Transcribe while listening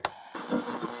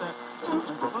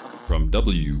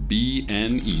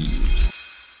WBNE.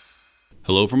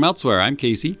 Hello from elsewhere, I'm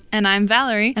Casey. And I'm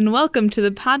Valerie, and welcome to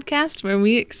the podcast where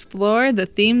we explore the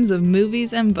themes of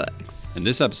movies and books. And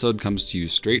this episode comes to you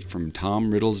straight from Tom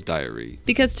Riddle's diary.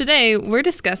 Because today we're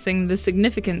discussing the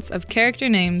significance of character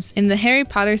names in the Harry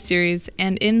Potter series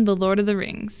and in The Lord of the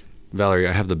Rings. Valerie,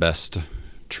 I have the best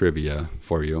trivia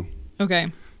for you.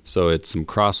 Okay. So it's some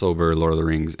crossover Lord of the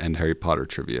Rings and Harry Potter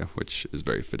trivia, which is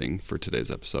very fitting for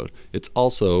today's episode. It's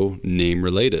also name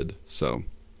related, so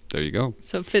there you go.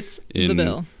 So it fits the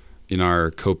bill. In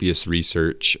our copious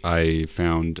research, I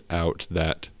found out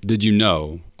that, did you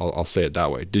know, I'll say it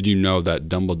that way, did you know that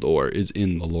Dumbledore is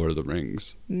in The Lord of the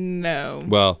Rings? No.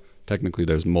 Well, technically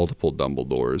there's multiple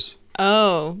Dumbledores.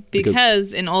 Oh,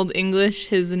 because in Old English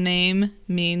his name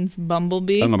means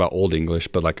Bumblebee? I don't know about Old English,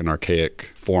 but like an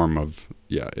archaic form of,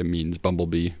 it means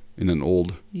Bumblebee in an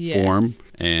old form.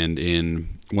 And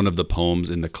in one of the poems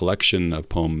in the collection of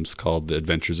poems called The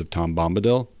Adventures of Tom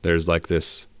Bombadil, there's like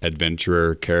this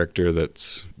adventurer character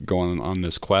that's going on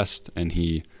this quest, and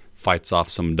he fights off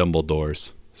some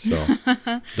Dumbledores. So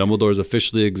Dumbledores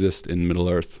officially exist in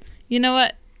Middle-earth. You know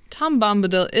what? Tom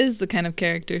Bombadil is the kind of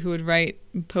character who would write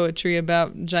poetry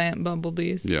about giant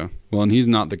bumblebees. Yeah. Well, and he's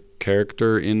not the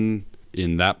character in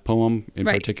that poem in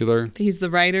particular. He's the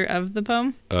writer of the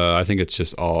poem? I think it's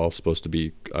just all supposed to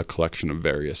be a collection of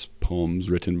various poems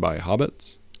written by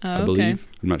hobbits, I believe.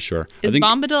 I'm not sure. Is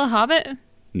Bombadil a hobbit?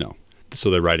 No. So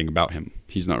they're writing about him.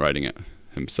 He's not writing it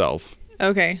himself.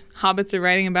 Okay. Hobbits are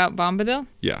writing about Bombadil?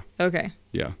 Yeah. Okay.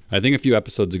 Yeah. I think a few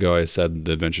episodes ago I said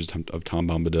The Adventures of Tom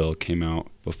Bombadil came out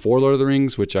before Lord of the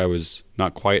Rings, which I was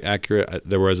not quite accurate.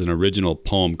 There was an original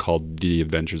poem called The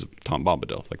Adventures of Tom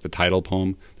Bombadil, like the title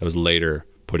poem that was later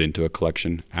put into a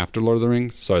collection after Lord of the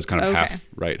Rings. So I was kind of half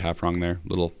right, half wrong there.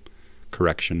 Little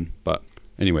correction. But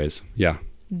anyways, yeah.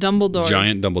 Dumbledores.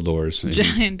 Giant Dumbledores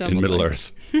in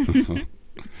Middle-earth.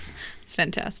 It's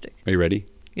fantastic. Are you ready?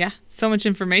 Yeah, so much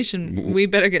information. We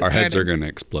better get started. Our heads are going to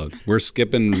explode. We're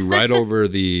skipping right over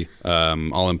the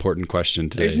all-important question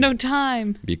today. There's no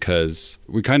time. Because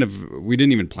we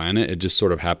didn't even plan it. It just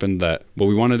sort of happened that,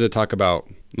 we wanted to talk about,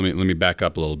 let me back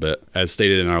up a little bit. As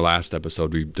stated in our last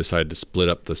episode, we decided to split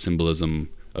up the symbolism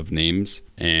of names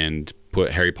and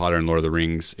put Harry Potter and Lord of the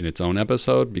Rings in its own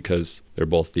episode because they're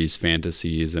both these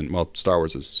fantasies, and Star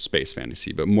Wars is space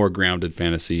fantasy, but more grounded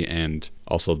fantasy, and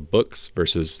also books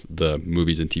versus the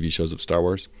movies and TV shows of Star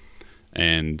Wars.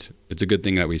 And it's a good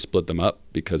thing that we split them up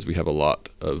because we have a lot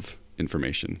of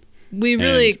information. We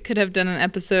really could have done an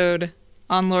episode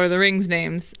on Lord of the Rings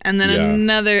names and then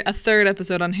a third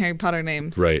episode on Harry Potter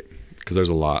names. Right, because there's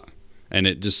a lot. And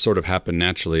it just sort of happened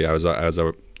naturally. As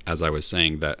I was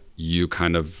saying, that you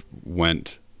kind of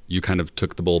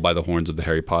took the bull by the horns of the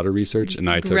Harry Potter research, and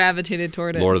I gravitated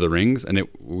toward Lord of the Rings, and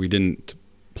we didn't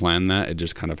plan that. It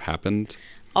just kind of happened.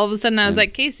 All of a sudden, I was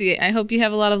like, Casey, I hope you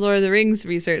have a lot of Lord of the Rings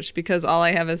research because all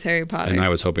I have is Harry Potter. And I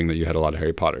was hoping that you had a lot of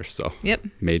Harry Potter. So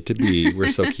made to be. We're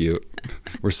so cute.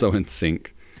 We're so in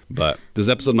sync. But this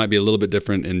episode might be a little bit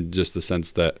different in just the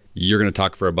sense that you're going to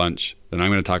talk for a bunch, then I'm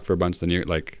going to talk for a bunch, then you're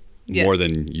more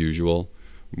than usual.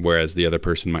 Whereas the other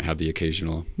person might have the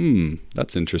occasional,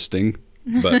 that's interesting.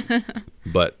 But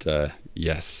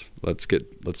yes, let's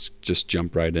just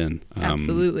jump right in.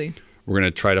 Absolutely. We're going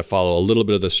to try to follow a little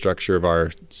bit of the structure of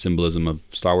our symbolism of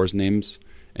Star Wars names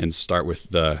and start with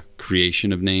the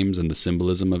creation of names and the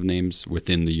symbolism of names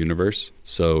within the universe.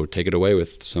 So take it away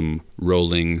with some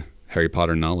rolling Harry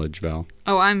Potter knowledge, Val.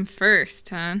 Oh, I'm first,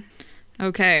 huh?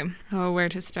 Okay. Oh, where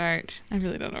to start? I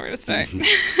really don't know where to start.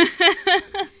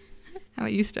 How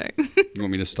about you start? You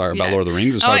want me to start about Lord of the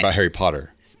Rings or start about Harry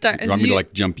Potter? You want me to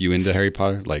jump you into Harry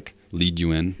Potter? Lead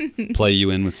you in? Play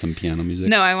you in with some piano music?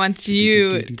 No, I want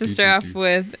you to start off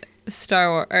with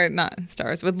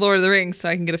with Lord of the Rings so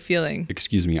I can get a feeling.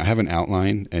 Excuse me, I have an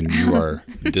outline and you are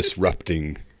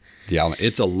disrupting the outline.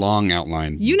 It's a long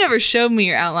outline. You never showed me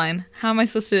your outline. How am I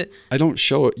supposed to? I don't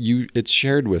show it. It's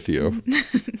shared with you.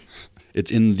 It's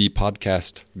in the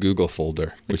podcast Google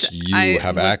folder, which you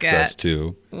have access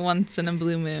to. Once in a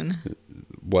blue moon.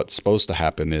 What's supposed to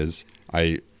happen is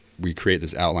we create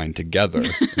this outline together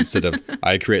instead of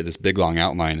I create this big long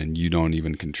outline and you don't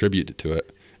even contribute to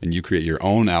it. And you create your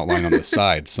own outline on the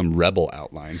side, some rebel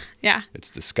outline. Yeah. It's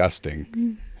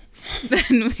disgusting.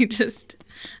 Then we just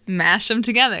mash them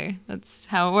together. That's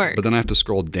how it works. But then I have to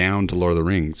scroll down to Lord of the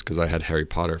Rings because I had Harry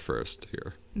Potter first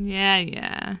here.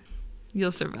 Yeah.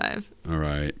 You'll survive. All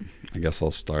right. I guess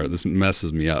I'll start. This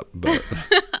messes me up, but...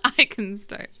 I can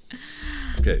start.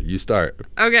 Okay, you start.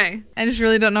 Okay. I just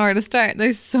really don't know where to start.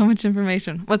 There's so much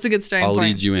information. What's a good starting point? I'll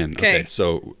lead you in. Okay,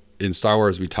 so in Star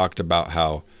Wars, we talked about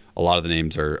how a lot of the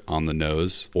names are on the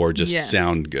nose or just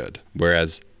sound good.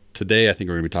 Whereas today, I think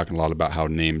we're going to be talking a lot about how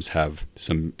names have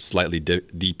some slightly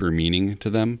deeper meaning to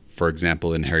them. For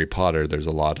example, in Harry Potter, there's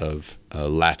a lot of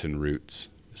Latin roots.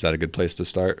 Is that a good place to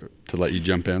start, to let you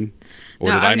jump in?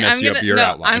 Or did I mess you up your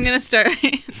outline? I'm going to start.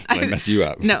 Did I mess you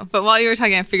up? No, but while you were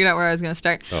talking, I figured out where I was going to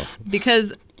start. Oh.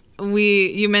 Because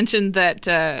you mentioned that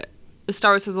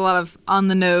Star Wars has a lot of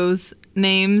on-the-nose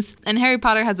names, and Harry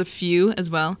Potter has a few as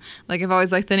well. Like, I've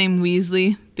always liked the name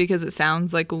Weasley because it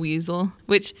sounds like a weasel,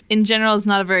 which in general is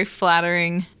not a very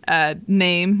flattering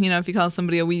name, if you call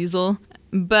somebody a weasel.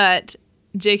 But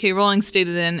J.K. Rowling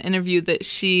stated in an interview that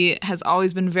she has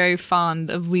always been very fond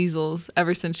of weasels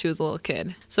ever since she was a little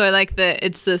kid. So I like that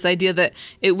it's this idea that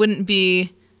it wouldn't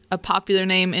be a popular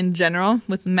name in general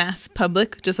with mass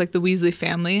public, just like the Weasley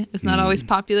family is not always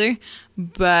popular,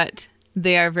 but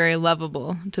they are very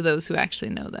lovable to those who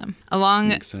actually know them.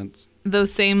 Along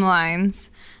those same lines,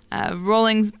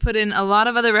 Rowling put in a lot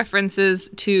of other references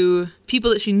to people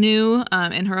that she knew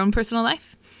in her own personal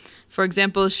life. For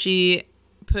example, she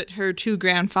put her 2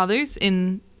 grandfathers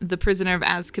in The Prisoner of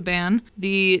Azkaban.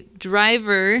 The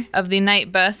driver of the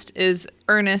night bus is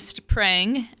Ernest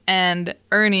Prang, and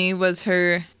Ernie was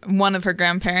one of her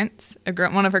grandparents,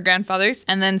 one of her grandfathers.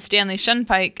 And then Stanley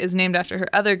Shunpike is named after her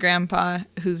other grandpa,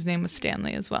 whose name was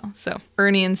Stanley as well. So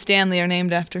Ernie and Stanley are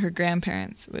named after her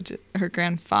grandparents, her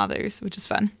grandfathers, which is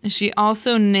fun. She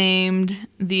also named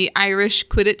the Irish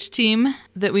Quidditch team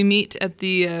that we meet at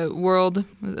the World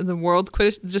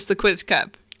Quidditch, just the Quidditch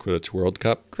Cup. Quidditch World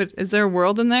Cup? Is there a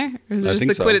world in there? Or is it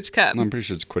just the Quidditch Cup? No, I'm pretty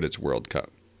sure it's Quidditch World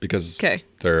Cup because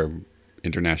they're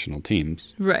international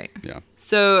teams. Right. Yeah.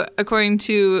 So according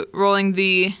to Rowling,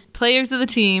 the players of the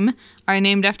team are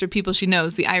named after people she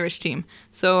knows, the Irish team.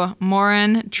 So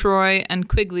Moran, Troy, and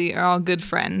Quigley are all good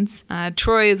friends.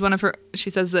 She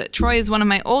says that Troy is one of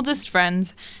my oldest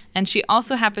friends, and she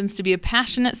also happens to be a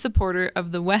passionate supporter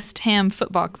of the West Ham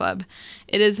Football Club.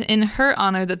 It is in her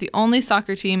honor that the only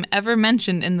soccer team ever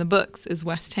mentioned in the books is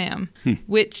West Ham,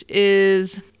 which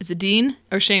is it Dean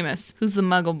or Seamus? Who's the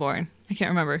Muggle-born? I can't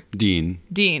remember.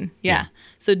 Dean, yeah.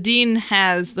 So Dean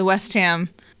has the West Ham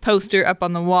poster up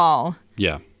on the wall.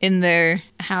 Yeah. In their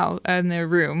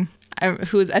room. I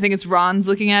think it's Ron's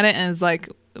looking at it and is like,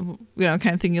 kind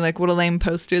of thinking like, what a lame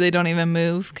poster. They don't even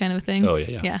move kind of a thing. Oh,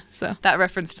 yeah. Yeah, so that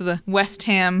reference to the West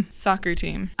Ham soccer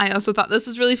team. I also thought this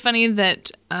was really funny that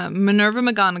Minerva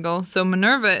McGonagall, so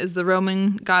Minerva is the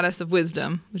Roman goddess of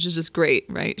wisdom, which is just great,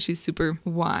 right? She's super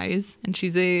wise, and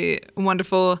she's a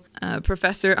wonderful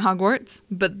professor at Hogwarts.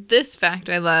 But this fact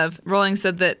I love, Rowling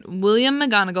said that William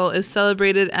McGonagall is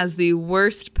celebrated as the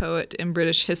worst poet in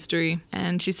British history.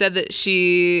 And she said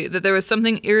that there was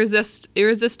something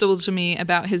irresistible to me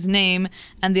about his name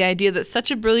and the idea that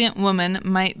such a brilliant woman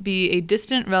might be a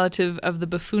distant relative of the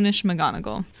buffoonish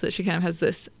McGonagall. So that she kind of has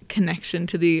this connection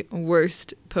to the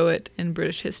worst poet in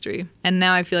British history. And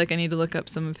now I feel like I need to look up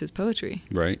some of his poetry.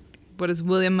 Right. What does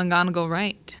William McGonagall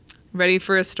write? Ready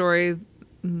for a story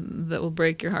that will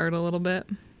break your heart a little bit?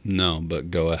 No, but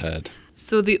go ahead.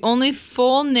 So the only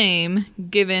full name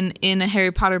given in a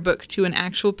Harry Potter book to an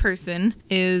actual person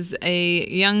is a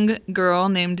young girl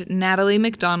named Natalie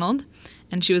MacDonald.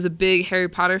 And she was a big Harry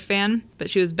Potter fan, but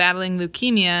she was battling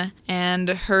leukemia, and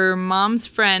her mom's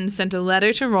friend sent a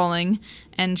letter to Rowling,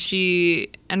 and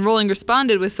Rowling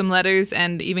responded with some letters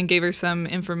and even gave her some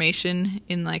information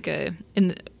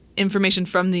information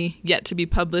from the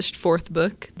yet-to-be-published 4th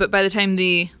book. But by the time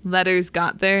the letters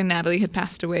got there, Natalie had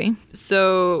passed away.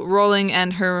 So Rowling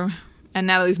and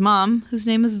Natalie's mom, whose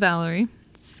name is Valerie,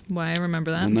 that's why I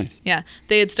remember that. Oh, nice. Yeah,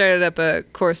 they had started up a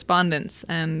correspondence,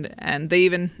 and they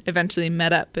even eventually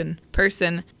met up in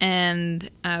person. And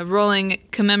Rowling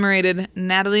commemorated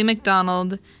Natalie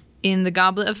MacDonald in the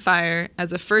Goblet of Fire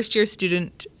as a first-year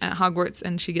student at Hogwarts,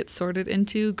 and she gets sorted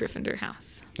into Gryffindor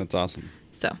House. That's awesome.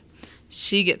 So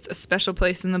she gets a special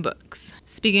place in the books.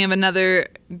 Speaking of another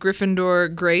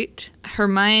Gryffindor great,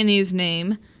 Hermione's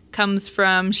name comes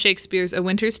from Shakespeare's A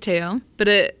Winter's Tale,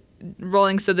 but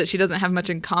Rowling said that she doesn't have much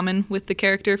in common with the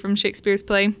character from Shakespeare's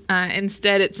play.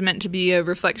 Instead, it's meant to be a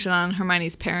reflection on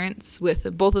Hermione's parents,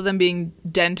 with both of them being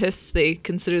dentists. They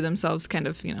consider themselves kind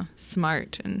of,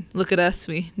 smart, and look at us,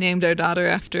 we named our daughter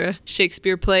after a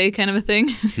Shakespeare play kind of a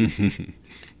thing.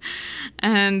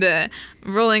 And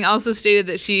Rowling also stated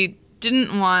that she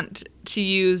didn't want to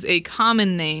use a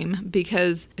common name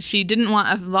because she didn't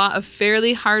want a lot of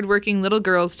fairly hardworking little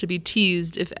girls to be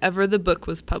teased if ever the book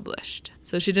was published.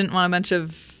 So she didn't want a bunch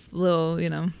of little, I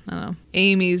don't know,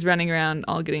 Amy's running around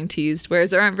all getting teased, whereas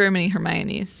there aren't very many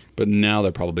Hermiones. But now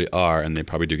there probably are, and they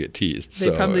probably do get teased.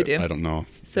 They probably do. I don't know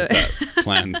if that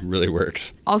plan really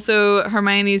works. Also,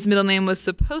 Hermione's middle name was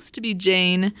supposed to be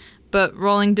Jane, but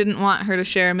Rowling didn't want her to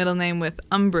share a middle name with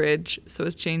Umbridge, so it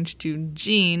was changed to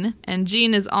Jean. And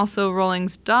Jean is also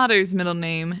Rowling's daughter's middle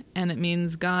name, and it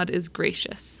means God is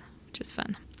gracious, which is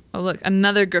fun. Oh, look,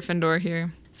 another Gryffindor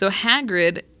here. So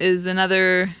Hagrid is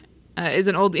is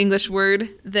an Old English word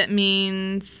that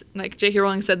means, like J.K.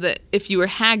 Rowling said, that if you were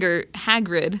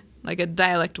Hagrid, like a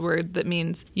dialect word that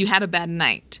means you had a bad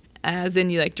night, as in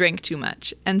you drank too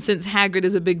much. And since Hagrid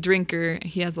is a big drinker,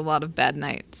 he has a lot of bad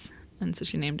nights. And so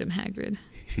she named him Hagrid,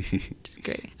 which is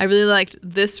great. I really liked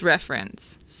this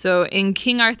reference. So in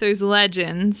King Arthur's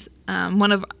Legends,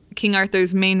 one of King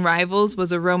Arthur's main rivals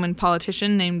was a Roman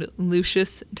politician named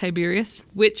Lucius Tiberius,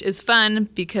 which is fun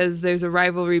because there's a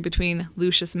rivalry between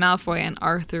Lucius Malfoy and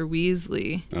Arthur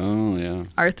Weasley. Oh, yeah.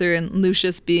 Arthur and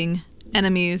Lucius being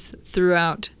enemies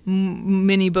throughout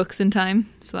many books in time,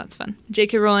 so that's fun.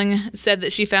 J.K. Rowling said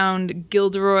that she found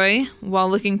Gilderoy while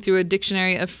looking through a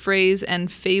dictionary of phrase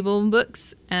and fable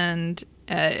books, and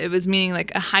it was meaning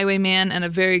like a highwayman and a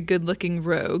very good-looking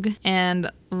rogue.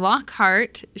 And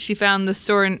Lockhart, she found the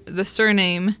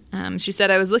surname. She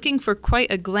said, I was looking for quite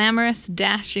a glamorous,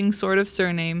 dashing sort of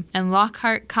surname, and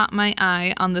Lockhart caught my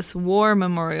eye on this war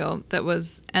memorial that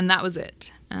was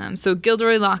it. So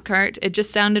Gilderoy Lockhart, it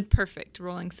just sounded perfect,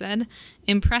 Rowling said.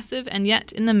 Impressive and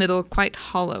yet in the middle quite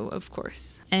hollow, of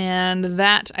course. And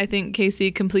that, I think,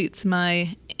 Casey, completes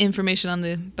my information on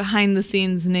the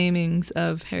behind-the-scenes namings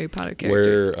of Harry Potter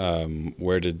characters.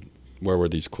 Where were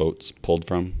these quotes pulled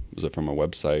from? Was it from a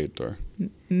website or?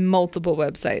 Multiple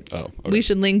websites. Oh, okay. We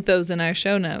should link those in our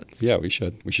show notes. Yeah, we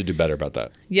should. We should do better about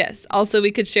that. Yes. Also,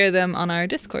 we could share them on our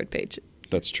Discord page.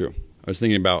 That's true. I was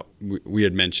thinking about, we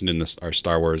had mentioned in our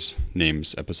Star Wars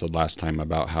names episode last time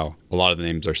about how a lot of the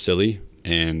names are silly,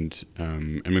 and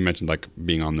we mentioned like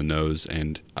being on the nose,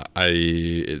 and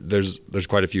there's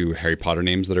quite a few Harry Potter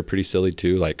names that are pretty silly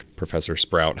too, like Professor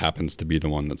Sprout happens to be the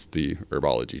one that's the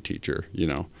herbology teacher,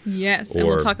 Yes, and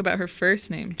we'll talk about her first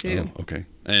name too. Oh, okay.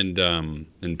 And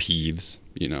Peeves,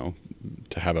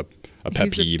 to have a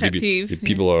pet peeve. Pet peeve.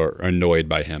 People are annoyed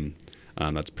by him.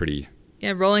 That's pretty.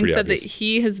 Yeah, Rowling said obvious. that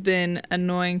he has been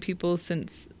annoying people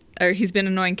he's been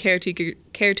annoying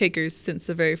caretakers since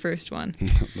the very first one.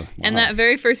 Wow. And that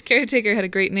very first caretaker had a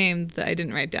great name that I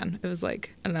didn't write down. It was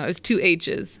like, I don't know, it was 2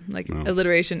 H's, like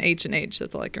alliteration, H and H.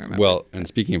 That's all I can remember. Well, and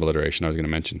speaking of alliteration, I was going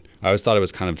to mention, I always thought it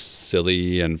was kind of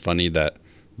silly and funny that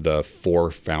the 4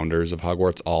 founders of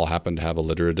Hogwarts all happen to have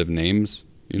alliterative names.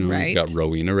 Right. You got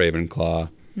Rowena Ravenclaw,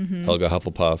 Helga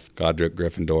Hufflepuff, Godric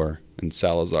Gryffindor, and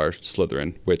Salazar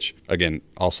Slytherin, which, again,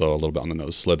 also a little bit on the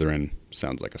nose. Slytherin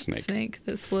sounds like a snake. Snake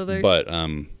that slithers. But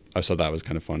I thought that was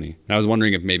kind of funny. And I was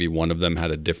wondering if maybe one of them had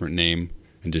a different name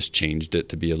and just changed it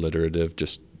to be alliterative,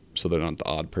 just so they're not the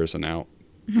odd person out.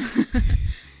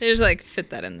 They just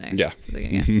fit that in there. Yeah. So they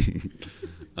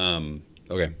can,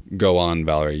 Okay, go on,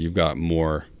 Valerie. You've got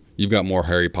more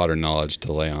Harry Potter knowledge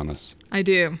to lay on us. I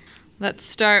do. Let's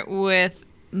start with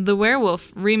the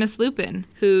werewolf, Remus Lupin,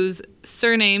 whose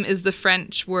surname is the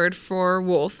French word for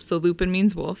wolf, so Lupin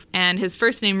means wolf. And his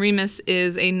first name, Remus,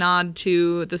 is a nod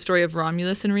to the story of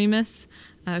Romulus and Remus,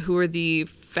 who were the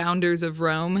founders of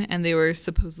Rome, and they were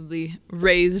supposedly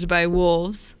raised by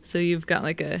wolves. So you've got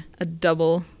a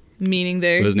double meaning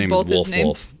there. So his name Both is Wolf his names,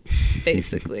 Wolf.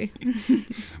 Basically.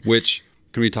 Which,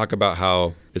 can we talk about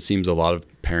how it seems a lot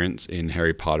of parents in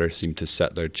Harry Potter seem to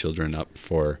set their children up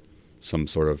for some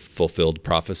sort of fulfilled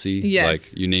prophecy? Yes.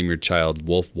 Like, you name your child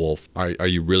Wolf Wolf. Are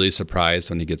you really surprised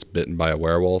when he gets bitten by a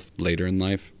werewolf later in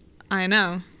life? I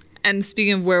know. And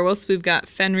speaking of werewolves, we've got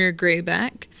Fenrir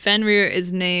Greyback. Fenrir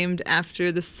is named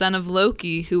after the son of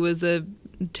Loki, who was a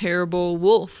terrible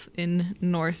wolf in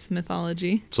Norse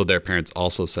mythology. So their parents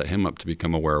also set him up to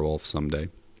become a werewolf someday.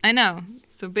 I know.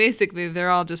 So basically, they're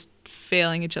all just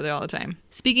failing each other all the time.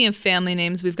 Speaking of family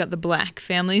names, we've got the Black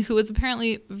family, who was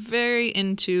apparently very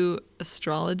into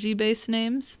astrology-based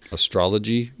names.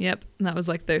 Astrology? Yep, that was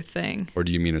their thing. Or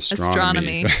do you mean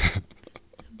astronomy?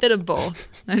 Bit of both.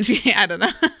 I don't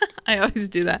know. I always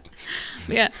do that.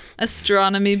 But yeah,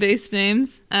 astronomy-based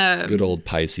names. Good old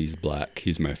Pisces Black.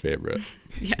 He's my favorite.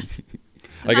 Yes.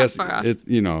 I guess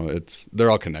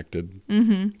they're all connected.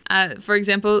 Mm-hmm. For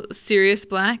example, Sirius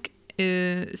Black.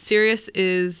 Sirius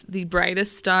is the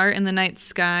brightest star in the night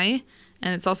sky,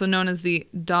 and it's also known as the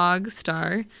Dog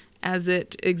Star, as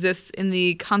it exists in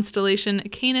the constellation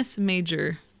Canis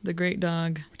Major, the Great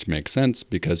Dog. Which makes sense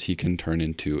because he can turn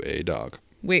into a dog.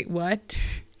 Wait, what?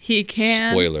 He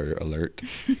can? Spoiler alert.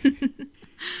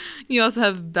 You also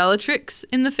have Bellatrix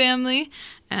in the family,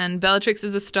 and Bellatrix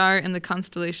is a star in the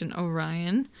constellation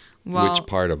Orion. Which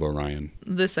part of Orion?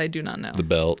 This I do not know. The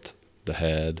belt, the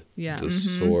head, Yeah, the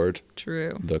sword,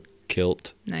 True. the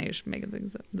kilt. Now you're just making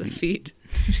things up. The feet.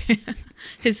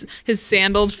 his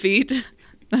sandaled feet.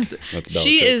 That's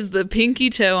she Bellatrix. is the pinky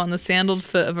toe on the sandaled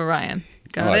foot of Orion.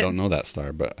 Got it? I don't know that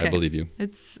star, but I believe you.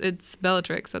 It's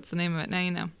Bellatrix. That's the name of it. Now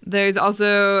you know. There's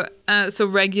also so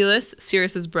Regulus,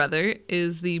 Sirius's brother,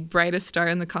 is the brightest star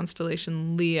in the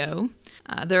constellation Leo.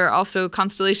 There are also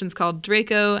constellations called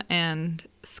Draco and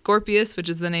Scorpius, which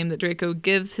is the name that Draco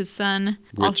gives his son.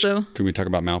 Can we talk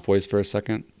about Malfoy's for a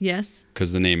second? Yes.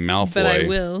 Because the name Malfoy. But I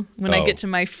will when I get to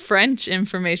my French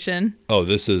information. Oh,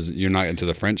 you're not into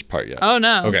the French part yet. Oh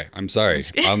no. Okay, I'm sorry.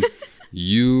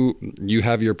 You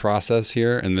have your process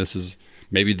here, and this is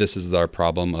our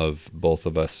problem of both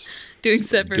of us doing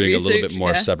separate doing research. A little bit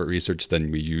more separate research than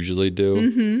we usually do.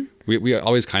 Mm-hmm. We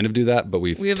always kind of do that, but we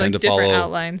have tend like to follow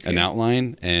outlines an here.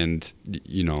 Outline. And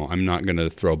I'm not going to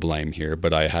throw blame here,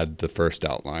 but I had the first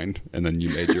outline, and then you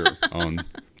made your own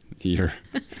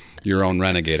your own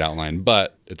renegade outline.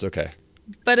 But it's okay.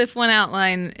 But if one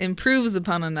outline improves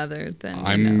upon another, then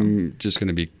I'm just going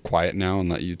to be quiet now and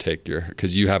let you take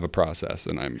because you have a process,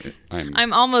 and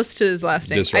I'm almost to his last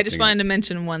name. I just wanted it. to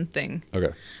mention one thing.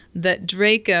 Okay. That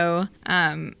Draco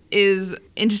is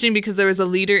interesting because there was a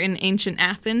leader in ancient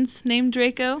Athens named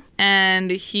Draco,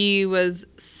 and he was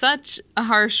such a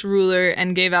harsh ruler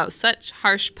and gave out such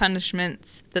harsh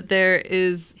punishments that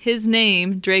his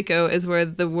name, Draco, is where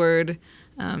the word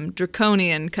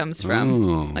draconian comes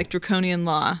from, like draconian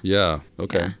law. Yeah.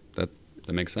 Okay. Yeah.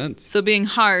 That makes sense. So being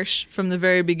harsh from the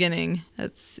very beginning,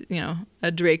 that's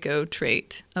a Draco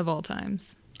trait of all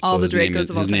times. All the Dracos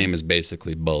of all times. His name is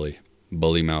basically Bully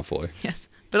Malfoy. Yes,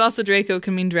 but also Draco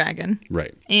can mean dragon.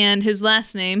 Right. And his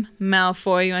last name,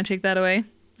 Malfoy. You want to take that away?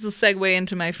 This will segue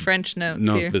into my French notes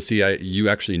here. No, but see, you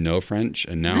actually know French,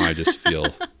 and now I just feel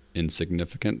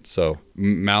insignificant. So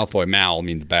Malfoy, Mal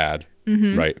means bad,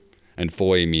 right? And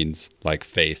foy means like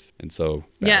faith, and so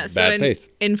bad faith.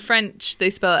 In French,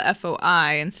 they spell it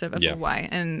F-O-I instead of F-O-Y,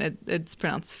 and it's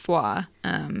pronounced foi.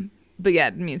 But yeah,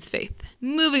 it means faith.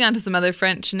 Moving on to some other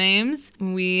French names,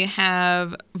 we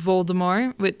have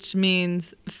Voldemort, which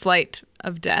means flight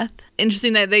of death.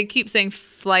 Interesting that they keep saying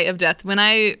flight of death. When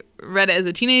I read it as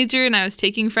a teenager and I was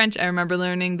taking French, I remember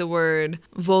learning the word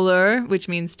voleur, which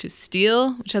means to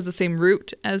steal, which has the same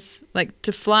root as, like,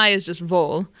 to fly is just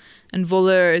vol, and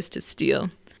voleur is to steal.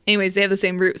 Anyways, they have the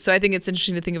same root, so I think it's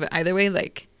interesting to think of it either way,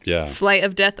 like flight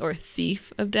of death or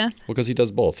thief of death. Well, because he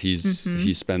does both. He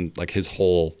spent, like, his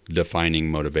whole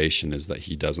defining motivation is that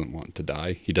he doesn't want to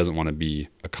die. He doesn't want to be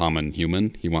a common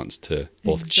human. He wants to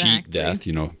both cheat death,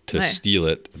 to steal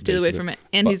it. Steal away from it.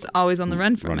 And he's always on the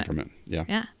run from it.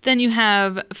 Yeah. Then you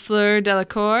have fleur de la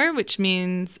cour, which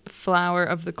means flower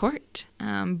of the court.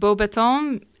 Beau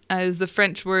bâton is the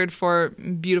French word for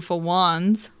beautiful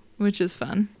wands, which is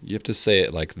fun. You have to say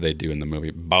it like they do in the movie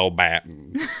Beau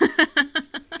bâton.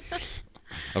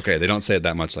 Okay, they don't say it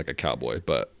that much like a cowboy,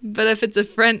 but if it's a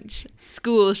French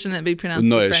school, shouldn't it be pronounced the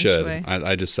French way? No, it should.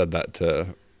 I just said that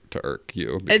to irk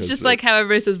you. It's just like how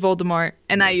everybody says Voldemort,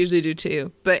 and I usually do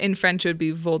too. But in French, it would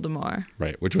be Voldemort.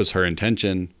 Right, which was her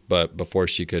intention, but before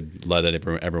she could let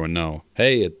everyone know,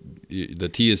 hey, the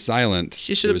T is silent.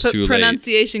 She should have put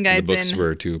pronunciation guides in. The books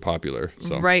were too popular.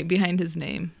 So. Right behind his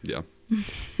name. Yeah.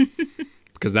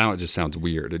 Because now it just sounds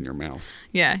weird in your mouth.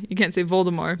 Yeah, you can't say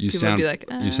Voldemort. You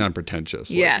sound pretentious.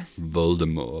 Yes. Like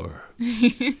Voldemort.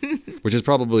 Which is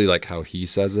probably like how he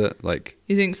says it. Like,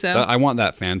 you think so? I want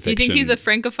that fan fiction. You think he's a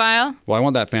Francophile? Well, I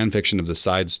want that fan fiction of the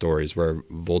side stories where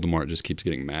Voldemort just keeps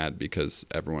getting mad because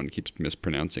everyone keeps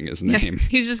mispronouncing his name. Yes,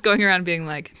 he's just going around being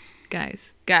like,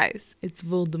 guys, it's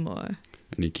Voldemort.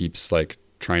 And he keeps like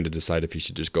trying to decide if he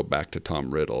should just go back to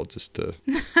Tom Riddle just to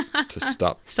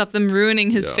stop them ruining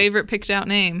his favorite picked out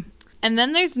name. And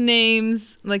then there's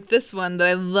names like this one that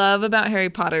I love about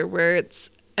Harry Potter, where it's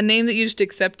a name that you just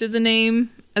accept as a name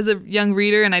as a young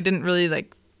reader, and I didn't really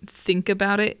like think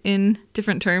about it in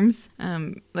different terms.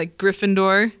 Like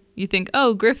Gryffindor, you think,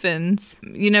 oh, griffins.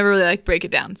 You never really like break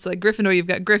it down. So like Gryffindor, you've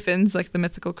got griffins, like the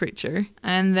mythical creature.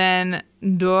 And then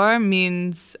d'or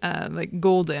means like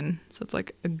golden. So it's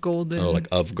like a golden. Oh, like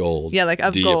of gold. Yeah, like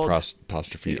of gold.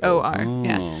 Apostrophe O-R. Oh,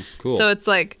 yeah. Cool. So it's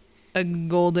like a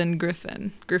golden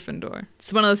griffin, Gryffindor.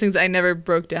 It's one of those things I never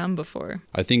broke down before.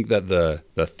 I think that the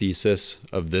thesis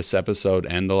of this episode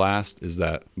and the last is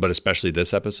that, but especially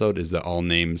this episode, is that all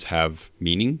names have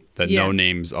meaning, that no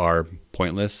names are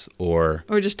pointless or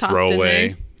just tossed throwaway.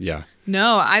 in there. Yeah.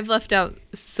 No, I've left out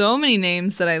so many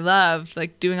names that I loved,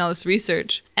 like doing all this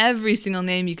research. Every single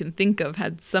name you can think of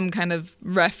had some kind of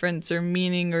reference or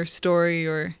meaning or story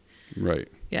or... Right.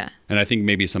 Yeah. And I think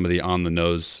maybe some of the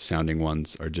on-the-nose sounding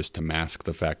ones are just to mask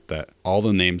the fact that all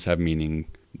the names have meaning.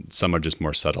 Some are just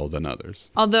more subtle than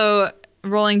others. Although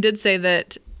Rowling did say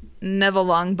that Neville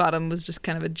Longbottom was just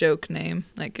kind of a joke name.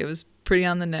 Like, it was pretty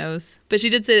on the nose. But she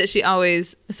did say that she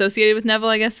always associated with Neville,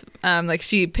 I guess. Like,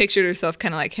 she pictured herself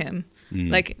kind of like him.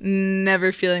 Like,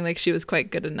 never feeling like she was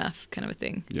quite good enough kind of a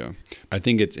thing. Yeah. I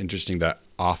think it's interesting that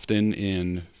often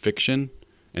in fiction,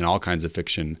 in all kinds of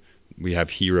fiction, we have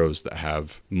heroes that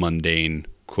have mundane,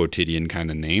 quotidian kind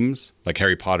of names. Like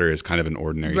Harry Potter is kind of an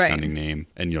ordinary sounding name.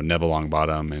 And, Neville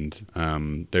Longbottom,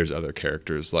 and there's other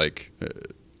characters like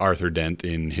Arthur Dent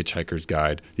in Hitchhiker's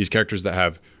Guide. These characters that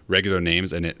have regular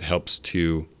names, and it helps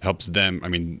them, I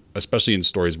mean, especially in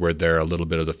stories where they're a little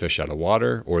bit of the fish out of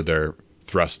water, or they're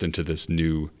thrust into this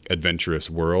new adventurous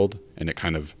world, and it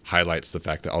kind of highlights the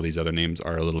fact that all these other names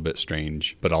are a little bit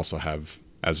strange, but also have,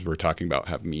 as we're talking about,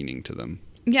 have meaning to them.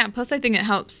 Yeah, plus I think it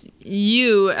helps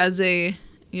you as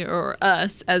or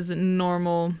us as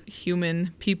normal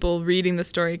human people reading the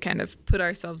story kind of put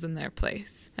ourselves in their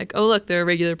place. Like, oh, look, they're a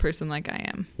regular person like I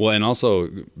am. Well, and also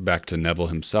back to Neville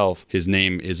himself, his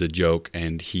name is a joke,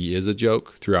 and he is a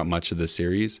joke throughout much of the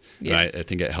series. Yes. And I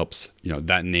think it helps,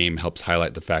 that name helps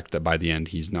highlight the fact that by the end,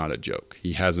 he's not a joke.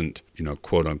 He hasn't,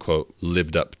 quote unquote,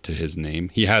 lived up to his name.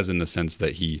 He has in the sense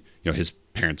that he, his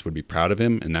parents would be proud of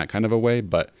him in that kind of a way,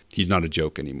 but he's not a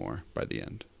joke anymore by the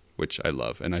end, which I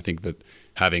love. And I think that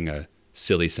having a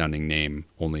silly sounding name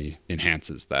only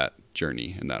enhances that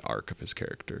journey and that arc of his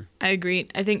character. I agree.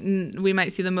 I think we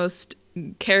might see the most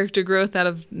character growth out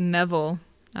of Neville,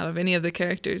 out of any of the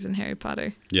characters in Harry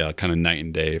Potter. Yeah, kind of night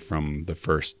and day from the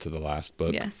first to the last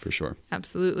book, yes, for sure.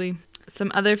 Absolutely.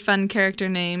 Some other fun character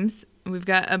names. We've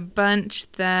got a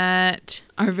bunch that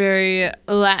are very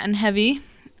Latin heavy.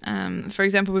 For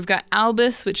example, we've got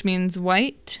Albus, which means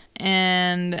white,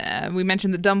 and we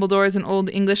mentioned that Dumbledore is an old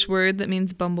English word that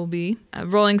means bumblebee.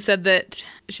 Rowling said that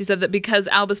because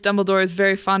Albus Dumbledore is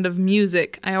very fond of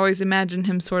music, I always imagine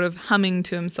him sort of humming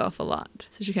to himself a lot.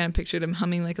 So she kind of pictured him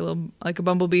humming like a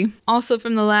bumblebee. Also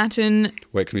from the Latin.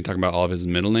 Wait, can we talk about all of his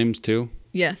middle names too?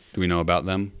 Yes. Do we know about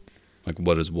them? Like,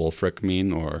 what does Wulfric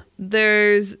mean, or?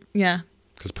 Yeah.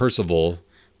 Because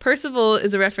Percival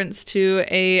is a reference to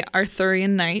a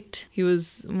Arthurian knight. He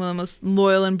was one of the most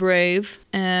loyal and brave.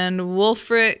 And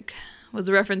Wulfric was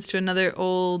a reference to another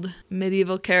old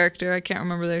medieval character. I can't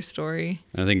remember their story.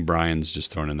 I think Brian's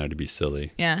just thrown in there to be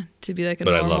silly. Yeah, to be like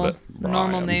but I love it.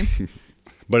 Normal name.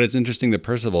 But it's interesting, the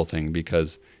Percival thing,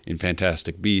 because in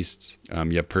Fantastic Beasts,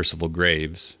 you have Percival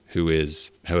Graves, who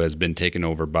has been taken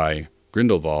over by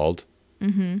Grindelwald.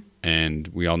 Mm-hmm. And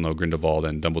we all know Grindelwald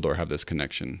and Dumbledore have this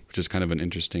connection, which is kind of an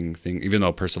interesting thing. Even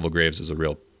though Percival Graves was a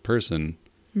real person,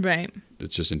 right?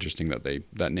 It's just interesting that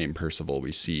that name Percival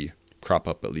we see crop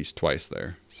up at least twice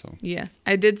there. So yes,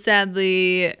 I did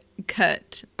sadly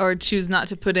cut or choose not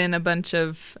to put in a bunch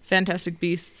of Fantastic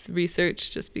Beasts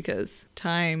research just because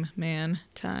time.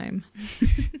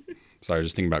 Sorry, I was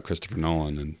just thinking about Christopher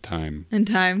Nolan and time. And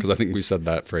time. Because I think we said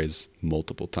that phrase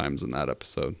multiple times in that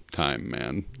episode. Time,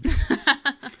 man. Or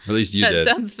at least you did.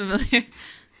 That sounds familiar.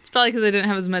 It's probably because I didn't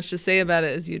have as much to say about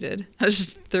it as you did. I was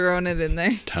just throwing it in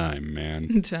there. Time,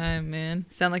 man. Time, man.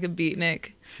 Sound like a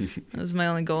beatnik. That was my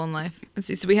only goal in life. Let's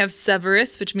see. So we have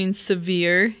Severus, which means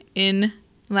severe in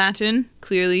Latin.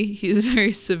 Clearly, he's a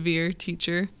very severe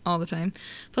teacher all the time.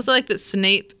 Plus, I like that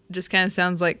Snape just kind of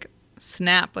sounds like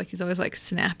snap, like he's always like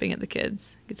snapping at the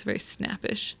kids. It's very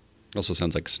snappish. Also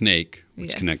sounds like snake, which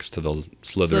yes. connects to the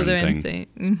Slytherin thing.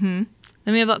 Mm-hmm.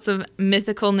 Then we have lots of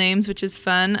mythical names, which is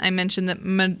fun. I mentioned that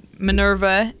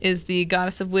Minerva is the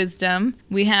goddess of wisdom.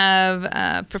 We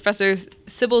have Professor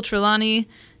Sybil Trelawney,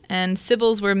 and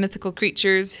Sibyls were mythical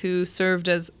creatures who served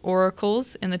as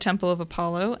oracles in the Temple of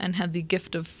Apollo and had the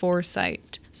gift of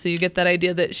foresight. So you get that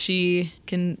idea that she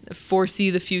can foresee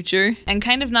the future, and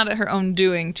kind of not at her own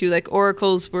doing too. Like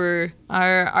oracles are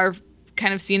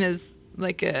kind of seen as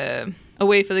like a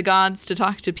way for the gods to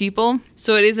talk to people.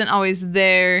 So it isn't always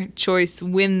their choice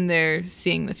when they're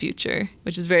seeing the future,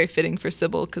 which is very fitting for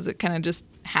Sybil because it kind of just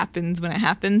happens when it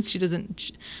happens. She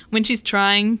doesn't, when she's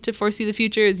trying to foresee the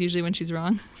future is usually when she's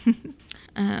wrong.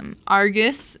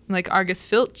 Argus, like Argus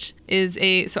Filch,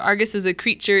 Argus is a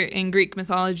creature in Greek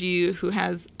mythology who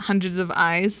has hundreds of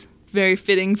eyes. Very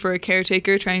fitting for a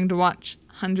caretaker trying to watch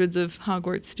hundreds of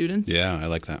Hogwarts students. Yeah, I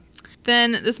like that.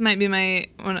 Then this might be my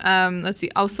one. Let's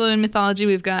see. Also in mythology,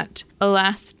 we've got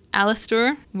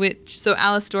Alastor,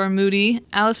 Alastor Moody.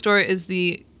 Alastor is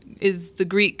the is the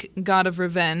Greek god of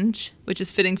revenge, which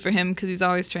is fitting for him because he's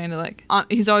always trying to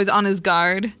he's always on his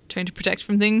guard, trying to protect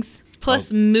from things.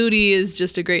 Plus, Moody is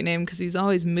just a great name because he's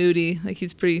always moody. Like,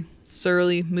 he's pretty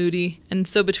surly, moody. And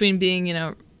so between being,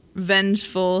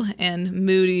 vengeful and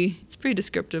moody, it's pretty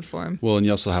descriptive for him. Well, and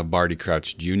you also have Barty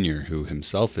Crouch Jr., who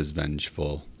himself is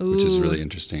vengeful, which is really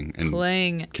interesting. And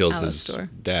playing kills Alastor. his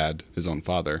dad, his own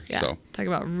father. Yeah, So, talk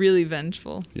about really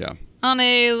vengeful. yeah. On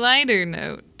a lighter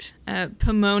note,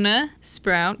 Pomona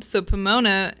Sprout. So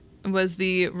Pomona was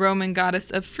the Roman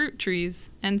goddess of fruit trees,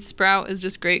 and Sprout is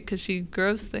just great because she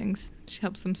grows things. She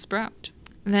helps them sprout.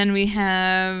 Then we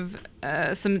have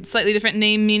some slightly different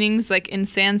name meanings, like in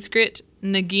Sanskrit,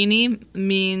 Nagini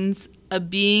means a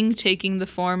being taking the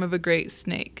form of a great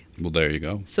snake. Well, there you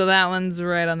go. So that one's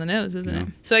right on the nose, isn't it?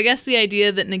 So I guess the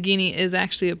idea that Nagini is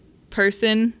actually a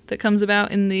person that comes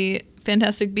about in the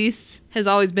Fantastic Beasts has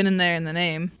always been in there in the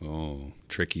name. Oh,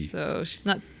 tricky. So she's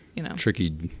not,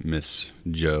 Tricky Miss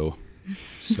Joe.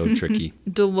 So tricky.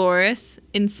 Dolores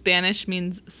in Spanish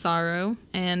means sorrow,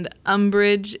 and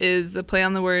umbrage is a play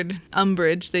on the word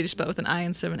umbrage. They just spell it with an I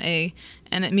instead of an A,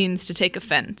 and it means to take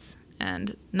offense.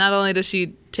 And not only does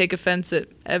she take offense at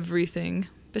everything,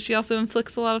 but she also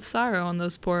inflicts a lot of sorrow on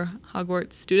those poor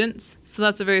Hogwarts students. So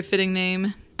that's a very fitting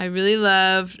name. I really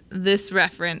loved this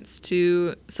reference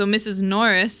to... So Mrs.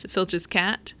 Norris, Filch's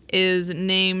cat, is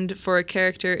named for a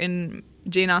character in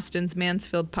Jane Austen's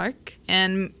Mansfield Park.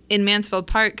 And in Mansfield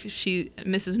Park,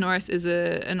 Mrs. Norris is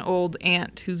an old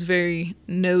aunt who's very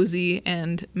nosy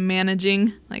and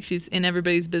managing. Like, she's in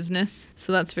everybody's business.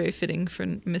 So that's very fitting for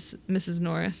Mrs.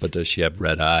 Norris. But does she have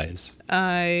red eyes?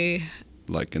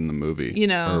 Like in the movie?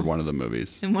 Or one of the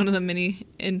movies? In one of the many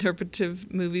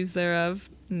interpretive movies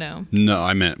thereof. No. No,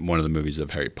 I meant one of the movies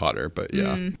of Harry Potter, but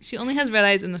yeah. She only has red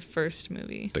eyes in the first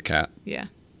movie. The cat? Yeah.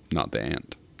 Not the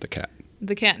ant. The cat.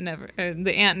 The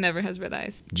ant never has red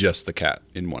eyes. Just the cat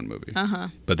in one movie. Uh-huh.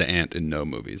 But the ant in no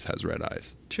movies has red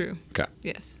eyes. True. Okay.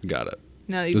 Yes. Got it.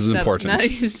 This is important. Now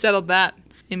that you've settled that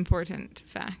important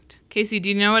fact. Casey, do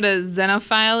you know what a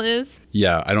xenophile is?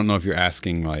 Yeah, I don't know if you're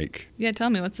asking Yeah, tell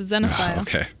me, what's a xenophile?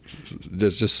 Okay.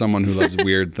 It's just someone who loves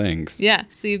weird things. Yeah,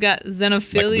 so you've got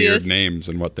Xenophilius. Like weird names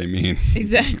and what they mean.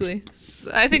 Exactly.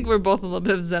 So I think we're both a little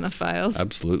bit of xenophiles.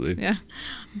 Absolutely. Yeah.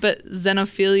 But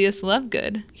Xenophilius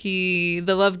Lovegood.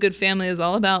 The Lovegood family is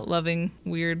all about loving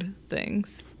weird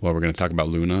things. Well, we're going to talk about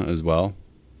Luna as well.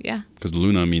 Yeah. Because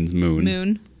Luna means moon.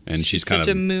 Moon. And she's kind such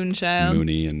of a moon child.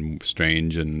 Moony and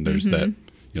strange, and there's that,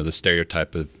 the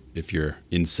stereotype of if you're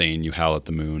insane, you howl at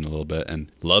the moon a little bit.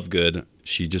 And Lovegood,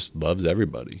 she just loves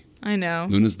everybody. I know.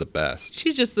 Luna's the best.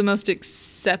 She's just the most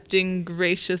accepting,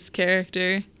 gracious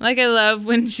character. Like, I love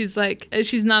when she's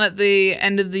not at the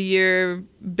end of the year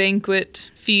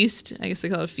banquet feast. I guess they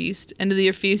call it a feast. End of the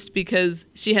year feast, because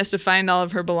she has to find all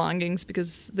of her belongings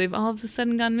because they've all of a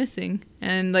sudden gone missing.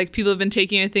 And, people have been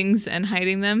taking her things and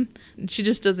hiding them. She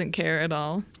just doesn't care at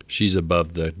all. She's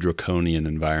above the draconian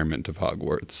environment of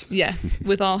Hogwarts. Yes,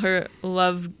 with all her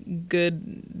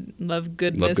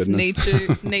goodness,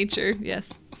 nature,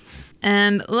 yes.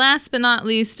 And last but not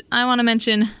least, I want to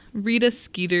mention Rita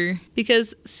Skeeter,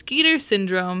 because Skeeter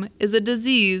syndrome is a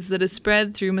disease that is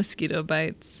spread through mosquito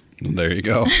bites. Well, there you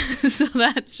go. So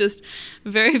that's just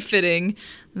very fitting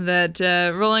that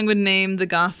Rowling would name the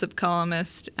gossip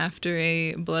columnist after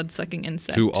a blood-sucking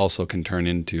insect. Who also can turn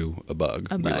into a bug,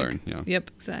 we learn. Yeah.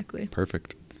 Yep, exactly.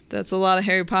 Perfect. That's a lot of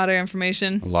Harry Potter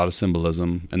information. A lot of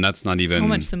symbolism. And that's not even... So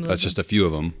much symbolism. That's just a few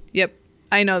of them. Yep.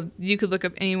 I know you could look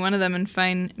up any one of them and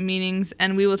find meanings,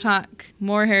 and we will talk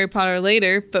more Harry Potter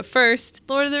later. But first,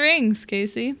 Lord of the Rings,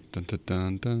 Casey. Dun, dun,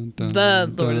 dun, dun, dun, the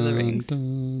Lord of the Rings.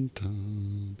 Dun,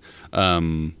 dun.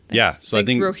 Yeah, so Thanks, I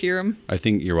think Rohirrim. I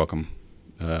think you're welcome.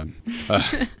 I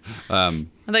thought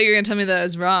you were gonna tell me that I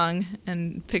was wrong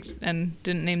and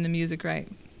didn't name the music right.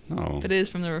 Oh, but it is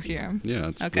from the Rohirrim. Yeah,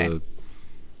 it's okay.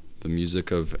 The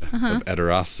music of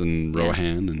Edoras and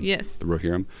Rohan and the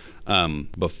Rohirrim.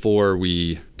 Before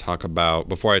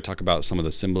I talk about some of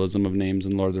the symbolism of names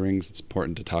in Lord of the Rings, it's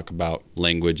important to talk about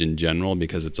language in general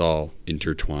because it's all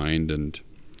intertwined. And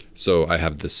so I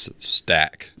have this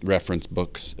stack, reference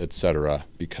books, etc.,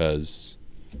 because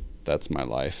that's my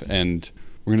life. And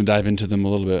we're going to dive into them a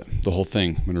little bit, the whole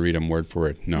thing. I'm going to read them word for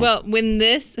word. No. Well, when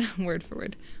this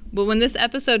when this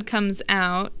episode comes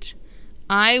out,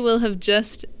 I will have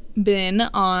just been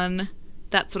on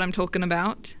That's What I'm Talking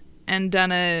About and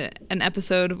done an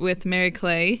episode with Mary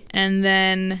Clay. And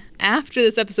then after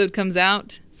this episode comes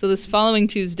out, so this following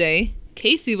Tuesday,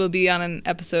 Casey will be on an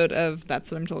episode of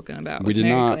That's What I'm Talking About with Mary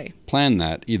Clay. We did not plan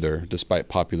that either, despite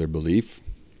popular belief.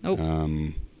 Nope.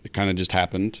 It kind of just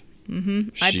happened.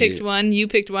 I picked one, you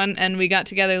picked one, and we got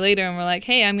together later and we're like,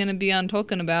 hey, I'm going to be on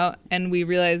Tolkien About, and we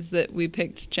realized that we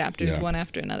picked chapters one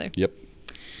after another. Yep.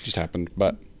 Just happened.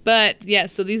 But yeah,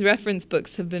 so these reference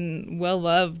books have been well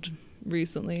loved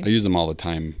recently. I use them all the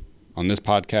time on this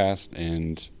podcast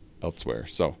and elsewhere.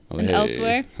 So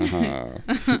elsewhere?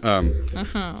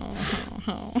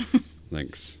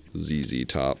 Thanks, ZZ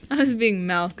Top. I was being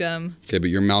Malcolm. Okay, but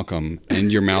you're Malcolm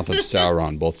and your Mouth of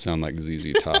Sauron both sound like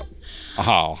ZZ Top.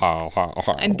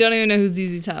 I don't even know who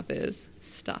ZZ Top is.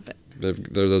 Stop it.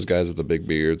 They're those guys with the big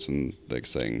beards and they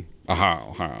sing.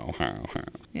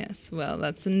 Yes, well,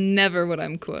 that's never what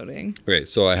I'm quoting. Okay,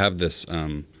 so I have this,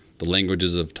 the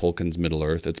languages of Tolkien's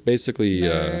Middle-earth. It's basically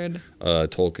a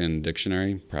Tolkien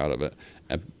dictionary. Proud of it.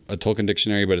 A Tolkien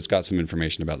dictionary, but it's got some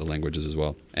information about the languages as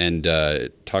well. And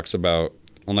it talks about,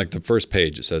 on like the first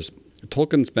page, it says,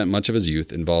 Tolkien spent much of his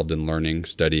youth involved in learning,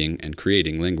 studying, and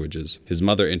creating languages. His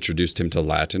mother introduced him to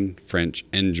Latin, French,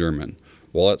 and German.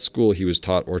 While at school, he was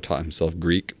taught or taught himself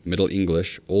Greek, Middle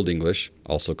English, Old English,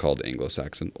 also called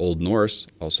Anglo-Saxon, Old Norse,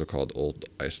 also called Old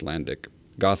Icelandic,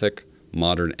 Gothic,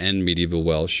 Modern and Medieval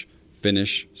Welsh,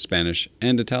 Finnish, Spanish,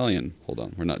 and Italian. Hold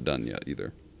on, we're not done yet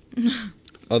either.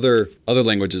 Other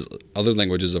languages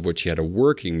of which he had a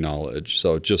working knowledge,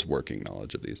 so just working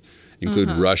knowledge of these, include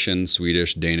Russian,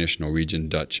 Swedish, Danish, Norwegian,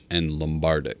 Dutch, and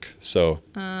Lombardic. So,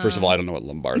 first of all, I don't know what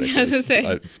Lombardic is.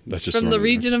 That's just from the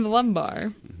region of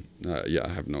Lumbar. Yeah, I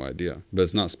have no idea. But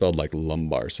it's not spelled like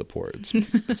lumbar support.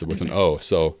 It's with an O.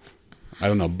 So I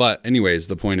don't know. But anyways,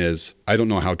 the point is, I don't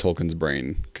know how Tolkien's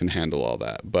brain can handle all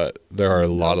that. But there are a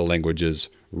lot of languages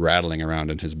rattling around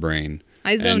in his brain.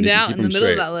 I zoned out in the middle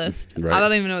of that list. Right. I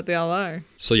don't even know what they all are.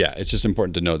 So yeah, it's just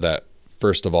important to note that,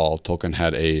 first of all, Tolkien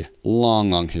had a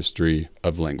long history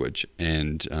of language.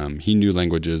 And he knew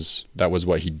languages. That was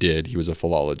what he did. He was a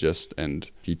philologist and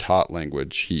he taught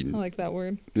language. I like that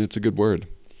word. It's a good word.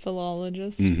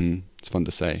 Philologist. It's fun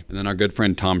to say. And then our good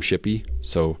friend Tom Shippey.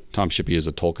 So Tom Shippey is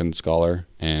a Tolkien scholar,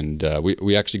 and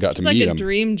we actually got to meet him. It's like a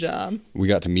dream job. We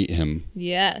got to meet him.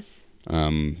 Yes.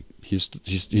 He's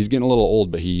getting a little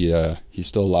old, but he's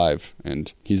still alive,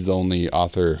 and he's the only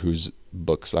author whose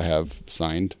books I have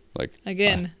signed. Like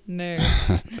again, nerd.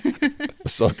 I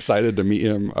was so excited to meet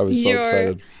him. I was so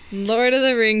excited. Lord of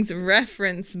the Rings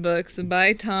reference books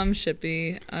by Tom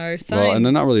Shippey are signed. Well, and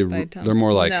they're not really. They're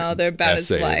more like they're about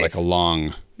essay, his life. like a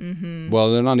long.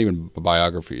 Well, they're not even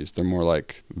biographies. They're more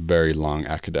like very long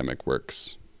academic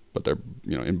works, but they're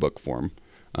in book form.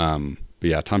 But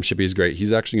yeah, Tom Shippey is great.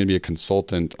 He's actually going to be a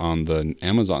consultant on the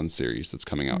Amazon series that's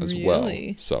coming out as well.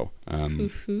 So,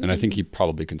 and I think he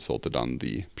probably consulted on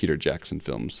the Peter Jackson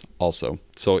films also.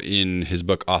 So in his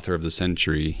book, Author of the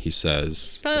Century, he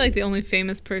says... Probably like the only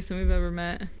famous person we've ever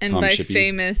met. And Tom by Shippey.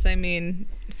 Famous, I mean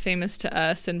famous to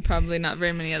us and probably not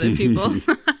very many other people.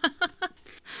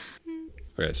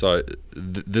 Okay, so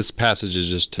this passage is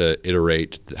just to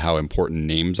iterate how important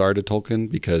names are to Tolkien,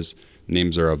 because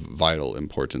names are of vital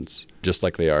importance, just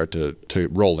like they are to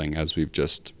Rowling, as we've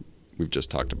just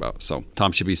talked about. So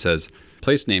Tom Shippey says,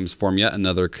 place names form yet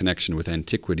another connection with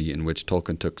antiquity in which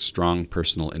Tolkien took strong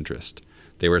personal interest.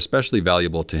 They were especially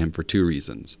valuable to him for two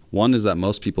reasons. One is that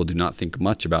most people do not think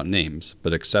much about names,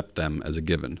 but accept them as a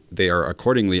given. They are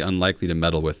accordingly unlikely to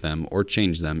meddle with them or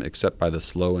change them except by the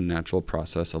slow and natural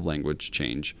process of language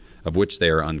change, of which they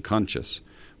are unconscious,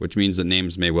 which means that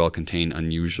names may well contain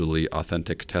unusually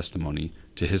authentic testimony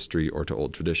to history or to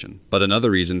old tradition. But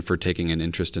another reason for taking an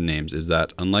interest in names is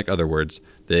that, unlike other words,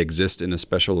 they exist in a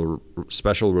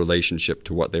special relationship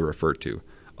to what they refer to,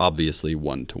 obviously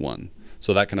one-to-one.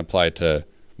 So that can apply to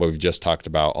what we've just talked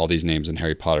about. All these names in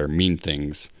Harry Potter mean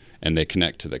things, and they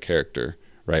connect to the character,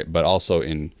 right? But also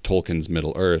in Tolkien's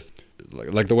Middle-earth,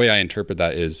 like the way I interpret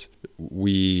that is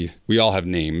we all have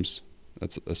names.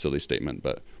 That's a silly statement,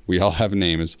 but we all have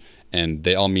names, and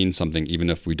they all mean something even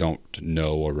if we don't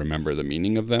know or remember the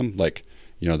meaning of them. Like,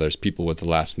 there's people with the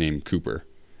last name Cooper.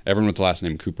 Everyone with the last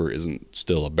name Cooper isn't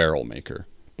still a barrel maker.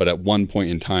 But at one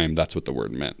point in time, that's what the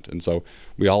word meant. And so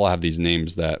we all have these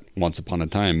names that once upon a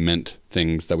time meant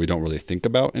things that we don't really think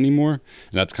about anymore.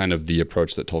 And that's kind of the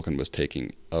approach that Tolkien was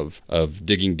taking of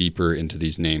digging deeper into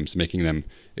these names, making them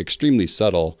extremely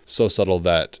subtle, so subtle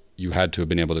that you had to have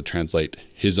been able to translate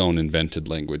his own invented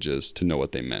languages to know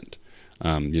what they meant.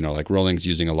 Like Rowling's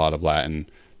using a lot of Latin.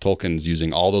 Tolkien's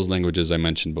using all those languages I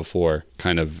mentioned before,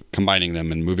 kind of combining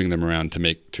them and moving them around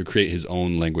to create his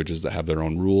own languages that have their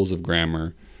own rules of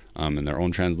grammar and their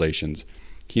own translations.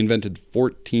 He invented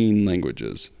 14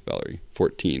 languages, Valerie.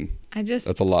 14.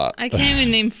 That's a lot. I can't even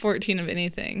name 14 of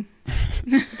anything.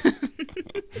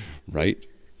 Right?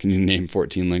 Can you name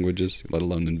 14 languages, let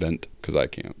alone invent? Because I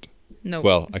can't. No.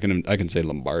 Well, I can say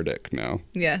Lombardic now.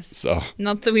 Yes. So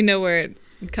Not that we know where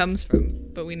it comes from,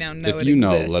 but we now know if it you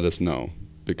know, exists. let us know,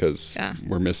 because Yeah.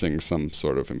 we're missing some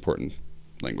sort of important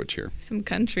language here. Some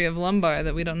country of Lumbar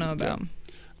that we don't know about.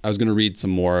 I was going to read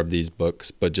some more of these books,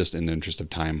 but just in the interest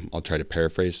of time, I'll try to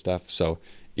paraphrase stuff. So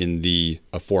in the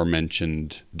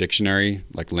aforementioned dictionary,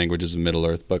 like Languages of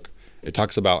Middle-earth book, it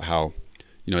talks about how,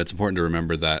 it's important to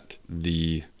remember that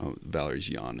Valerie's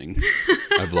yawning.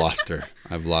 I've lost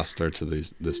her to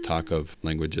this talk of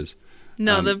languages.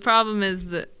 No, the problem is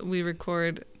that we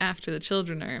record after the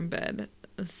children are in bed.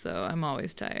 So I'm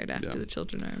always tired after the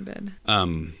children are in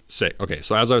bed. So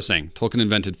as I was saying, Tolkien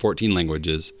invented 14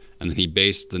 languages, and then he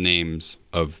based the names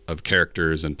of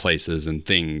characters and places and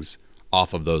things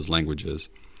off of those languages.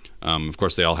 Of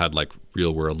course, they all had like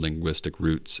real-world linguistic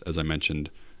roots, as I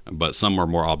mentioned, but some were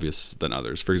more obvious than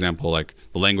others. For example, like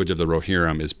the language of the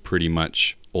Rohirrim is pretty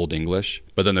much Old English,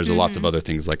 but then there's lots of other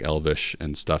things like Elvish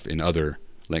and stuff in other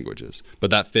languages.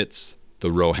 But that fits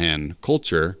the Rohan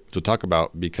culture to talk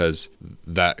about, because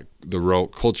that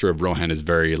culture of Rohan is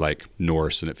very like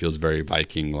Norse, and it feels very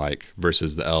Viking-like,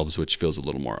 versus the elves, which feels a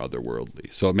little more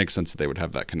otherworldly. So it makes sense that they would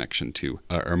have that connection to,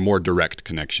 or more direct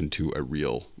connection to, a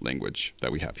real language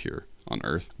that we have here on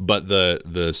Earth. But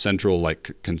the central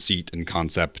like conceit and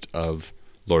concept of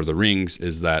Lord of the Rings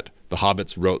is that the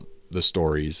hobbits wrote the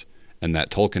stories, and that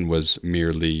Tolkien was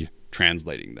merely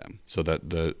translating them, so that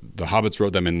the hobbits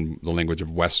wrote them in the language of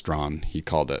Westron, he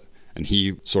called it, and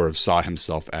he sort of saw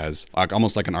himself as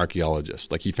almost like an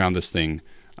archaeologist. Like he found this thing,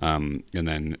 and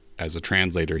then as a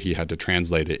translator he had to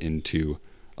translate it into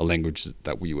a language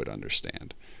that we would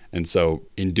understand. And so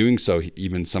in doing so,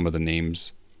 even some of the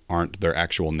names aren't their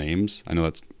actual names. I know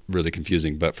that's really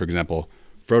confusing, but for example,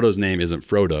 Frodo's name isn't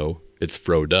Frodo, it's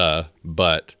Froda,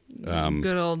 but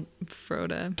good old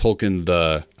Frodo. Tolkien,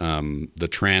 the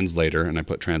translator, and I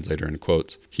put translator in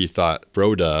quotes, he thought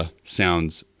Froda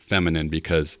sounds feminine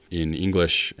because in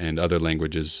English and other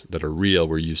languages that are real,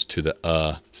 we're used to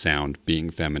the sound being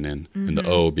feminine and the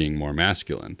o being more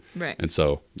masculine. Right. And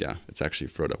so, it's actually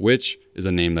Frodo, which is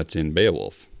a name that's in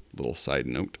Beowulf. Little side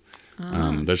note.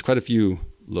 There's quite a few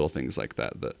little things like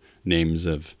that, the names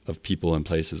of people and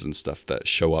places and stuff that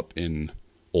show up in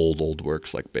old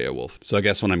works like Beowulf. So I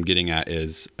guess what I'm getting at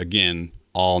is, again,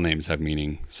 all names have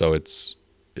meaning. So it's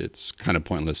kind of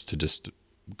pointless to just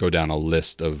go down a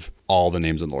list of all the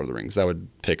names in Lord of the Rings. That would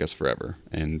take us forever,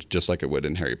 and just like it would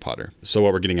in Harry Potter. So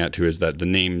what we're getting at too is that the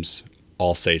names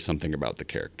all say something about the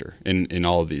character in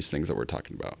all of these things that we're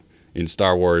talking about. In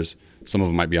Star Wars, some of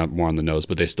them might be more on the nose,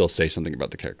 but they still say something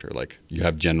about the character. Like you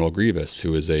have General Grievous,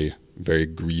 who is a very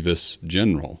grievous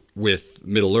general. With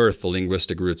Middle-earth, the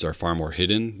linguistic roots are far more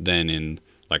hidden than in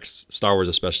like Star Wars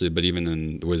especially, but even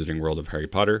in the Wizarding World of Harry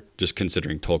Potter, just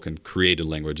considering Tolkien created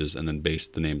languages and then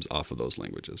based the names off of those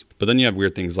languages. But then you have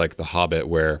weird things like The Hobbit,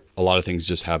 where a lot of things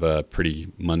just have a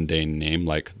pretty mundane name,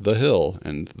 like the hill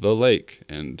and the lake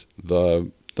and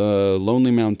the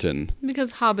lonely mountain.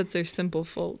 Because hobbits are simple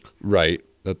folk. Right.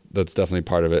 That's definitely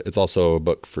part of it. It's also a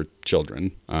book for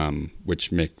children,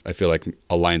 which I feel like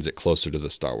aligns it closer to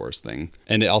the Star Wars thing.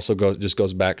 And it also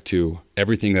goes back to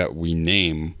everything that we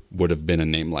name would have been a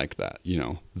name like that.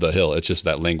 The hill. It's just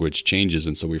that language changes,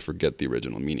 and so we forget the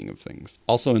original meaning of things.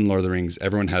 Also in Lord of the Rings,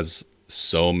 everyone has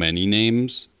so many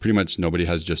names. Pretty much nobody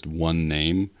has just one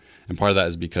name. And part of that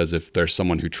is because if there's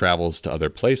someone who travels to other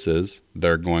places,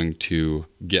 they're going to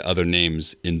get other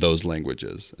names in those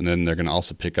languages. And then they're going to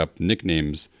also pick up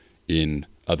nicknames in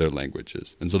other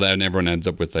languages. And so then everyone ends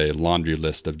up with a laundry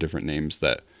list of different names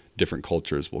that different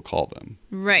cultures will call them.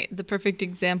 Right. The perfect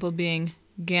example being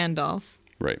Gandalf.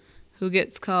 Right. Who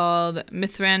gets called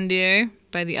Mithrandir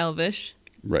by the Elvish.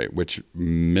 Right. Which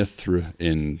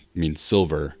Mithr means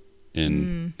silver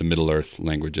in the Middle-earth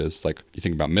languages. Like you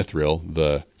think about Mithril,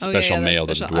 the special mail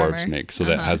that the dwarves armor. make. So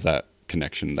that has that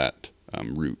connection, that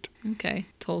root. Okay,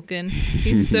 Tolkien.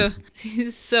 He's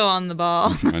so on the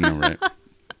ball. I know, right?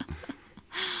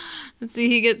 Let's see,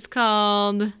 he gets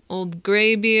called Old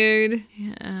Greybeard,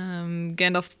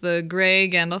 Gandalf the Grey,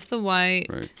 Gandalf the White.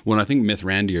 Right. Well, I think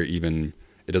Mithrandir even,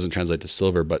 it doesn't translate to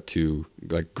silver, but to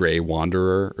like Grey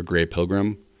Wanderer or Grey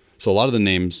Pilgrim. So a lot of the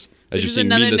names, as you've seen,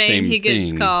 mean the same thing.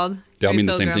 Gets called. They all mean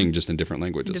the same thing, just in different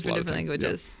languages. Different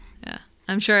languages. Yeah.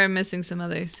 I'm sure I'm missing some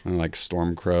others. Like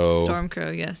Stormcrow.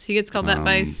 Stormcrow, yes. He gets called that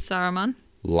by Saruman.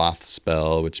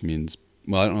 Lathspell, which means,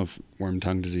 well, I don't know if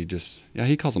Wormtongue, does he just,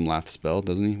 he calls him Lathspell,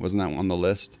 doesn't he? Wasn't that on the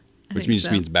list? Which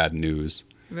just means bad news.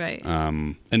 Right.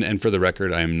 And for the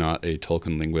record, I am not a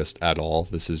Tolkien linguist at all.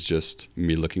 This is just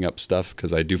me looking up stuff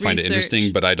because I do find it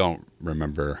interesting, but I don't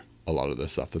remember a lot of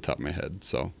this off the top of my head,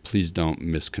 so please don't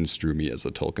misconstrue me as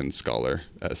a Tolkien scholar,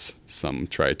 as some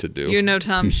try to do. You're no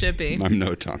Tom Shippey. I'm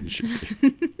no Tom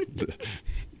Shippey.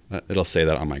 It'll say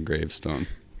that on my gravestone.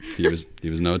 He was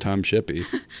no Tom Shippey.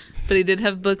 But he did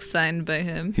have books signed by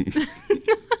him.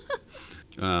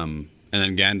 And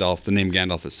then Gandalf, the name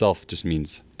Gandalf itself just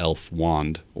means elf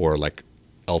wand, or like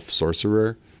elf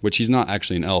sorcerer, which he's not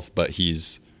actually an elf, but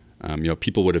he's,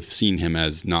 people would have seen him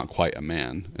as not quite a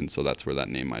man. And so that's where that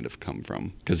name might have come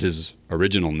from. Because his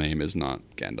original name is not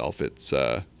Gandalf. It's,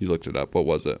 you looked it up. What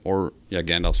was it?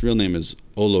 Gandalf's real name is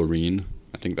Olorine.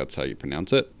 I think that's how you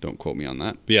pronounce it. Don't quote me on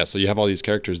that. But yeah, so you have all these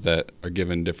characters that are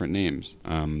given different names.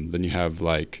 Then you have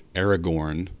like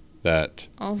Aragorn, that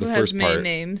also the has first many part,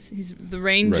 names. He's the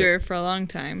ranger Right. for a long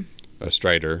time.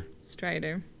 Strider.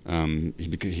 Strider. He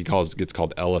gets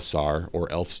called Elisar or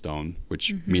Elfstone,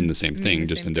 which mean the same thing,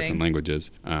 just in different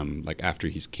languages. Like after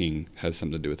he's king, has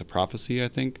something to do with a prophecy, I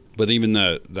think. But even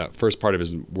that first part of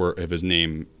his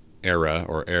name, Era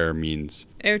or Heir, means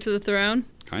Heir to the throne.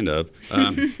 kind of.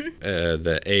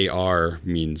 The AR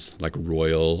means like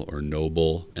royal or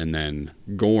noble, and then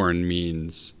Gorn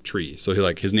means tree. So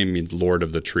his name means Lord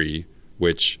of the Tree,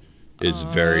 which is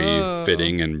very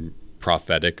fitting and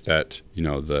prophetic that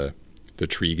the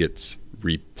tree gets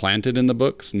replanted in the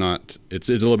books. It's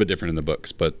a little bit different in the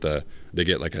books, but they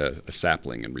get like a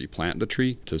sapling and replant the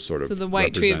tree to sort of So the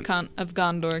white represent. tree of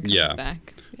Gondor comes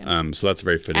back. Yeah. So that's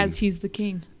very fitting. As he's the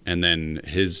king. And then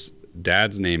his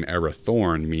dad's name,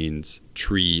 Arathorn, means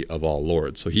tree of all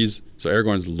lords. So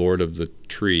Aragorn's Lord of the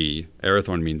Tree.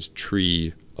 Arathorn means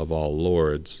tree of all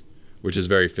lords, which is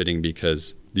very fitting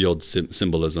because the old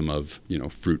symbolism of,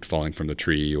 fruit falling from the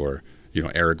tree, or,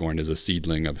 Aragorn is a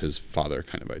seedling of his father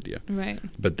kind of idea. Right.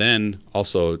 But then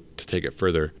also, to take it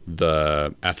further,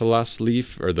 the athelas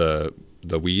leaf, or the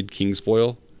weed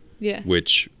kingsfoil, Yes.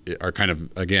 which are kind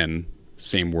of, again,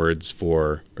 same words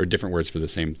or different words for the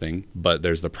same thing, but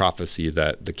there's the prophecy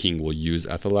that the king will use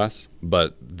athelas.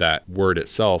 But that word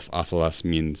itself, athelas,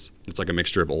 means, it's like a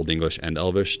mixture of Old English and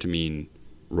Elvish to mean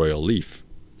royal leaf.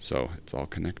 So it's all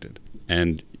connected.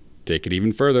 And take it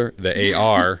even further, the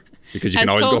AR, because you can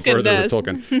always go further with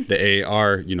Tolkien. The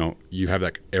AR, you have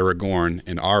like Aragorn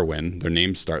and Arwen. Their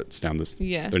names start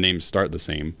the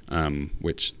same,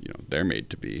 which they're made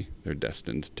to be. They're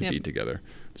destined to be together.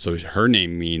 So her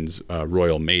name means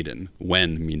royal maiden.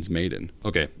 Wen means maiden.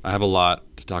 Okay, I have a lot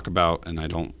to talk about, and I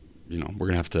don't. We're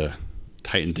gonna have to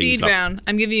tighten things Speed up. round.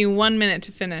 I'm giving you 1 minute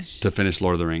to finish. To finish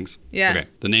Lord of the Rings. Yeah. Okay.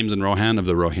 The names in Rohan of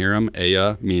the Rohirrim,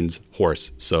 Ea means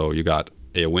horse. So you got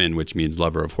Eowyn, which means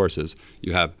lover of horses.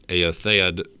 You have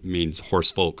Eotheod, means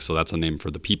horse folk, so that's a name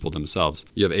for the people themselves.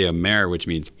 You have Eomer, which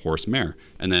means horse mare.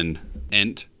 And then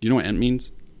Ent. Do you know what Ent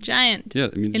means? Giant. Yeah,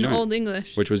 it means in giant. Old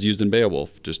English. Which was used in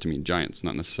Beowulf just to mean giants,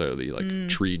 not necessarily like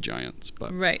tree giants,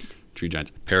 but Right. tree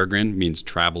giants. Peregrine means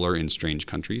traveler in strange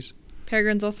countries.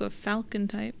 Peregrine's also a falcon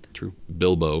type. True.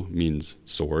 Bilbo means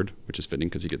sword, which is fitting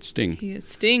because he gets sting. He is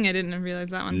Sting. I didn't realize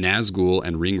that one. Nazgul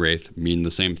and Ringwraith mean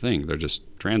the same thing. They're just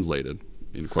translated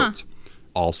in quotes.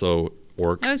 Also,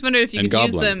 orc I always wondered if you and could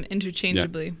use goblin. them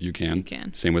interchangeably. Yeah, you can. You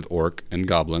can. Same with orc and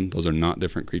goblin. Those are not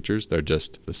different creatures. They're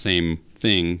just the same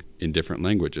thing in different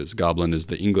languages. Goblin is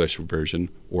the English version.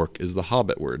 Orc is the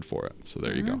Hobbit word for it. So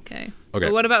there you go. Okay. Okay.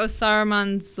 But what about with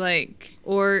Saruman's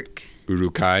orc?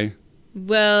 Urukai.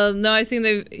 Well, no, I think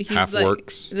he's Half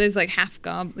orcs. There's half half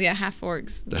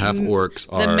orcs. The half orcs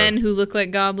are the men who look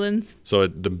like goblins. So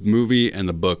the movie and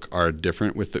the book are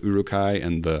different with the Urukai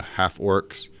and the half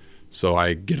orcs. So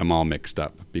I get them all mixed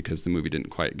up because the movie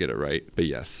didn't quite get it right. But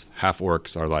yes, half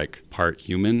orcs are like part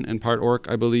human and part orc,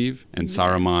 I believe. And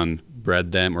Saruman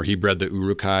bred them, or he bred the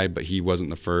Urukai, but he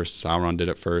wasn't the first. Sauron did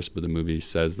it first, but the movie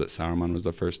says that Saruman was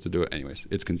the first to do it. Anyways,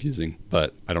 it's confusing,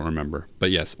 but I don't remember.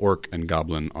 But yes, orc and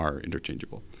goblin are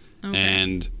interchangeable. Okay.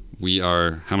 And we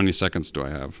are, how many seconds do I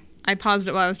have? I paused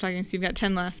it while I was talking, so you've got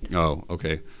 10 left. Oh,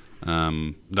 okay.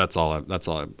 That's all.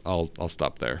 I'll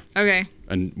stop there. Okay.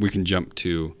 And we can jump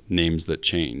to names that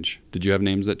change. Did you have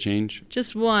names that change?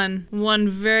 Just one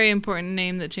very important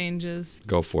name that changes.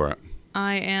 Go for it.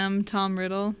 I am Tom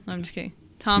Riddle. No, I'm just kidding.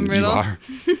 Tom Riddle. You are.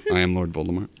 I am Lord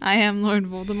Voldemort. I am Lord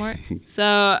Voldemort.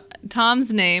 So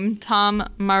Tom's name, Tom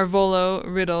Marvolo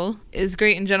Riddle, is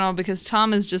great in general because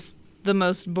Tom is just the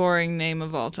most boring name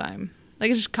of all time.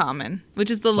 It's just common,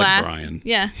 which is the It's last. like Brian.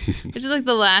 Yeah, which is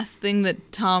the last thing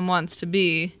that Tom wants to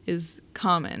be is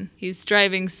common. He's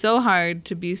striving so hard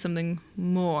to be something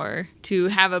more, to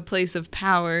have a place of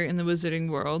power in the wizarding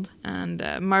world. And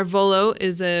Marvolo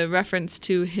is a reference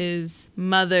to his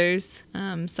mother's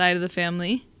side of the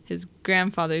family. his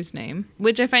grandfather's name,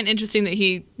 which I find interesting that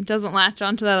he doesn't latch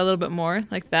onto that a little bit more,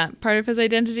 like that part of his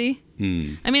identity. I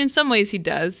mean, in some ways he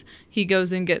does. He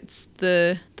goes and gets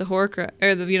the Horcrux,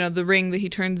 or the ring that he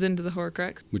turns into the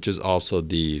Horcrux. Which is also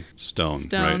the stone.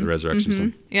 Right? The resurrection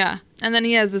stone. Yeah. And then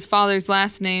he has his father's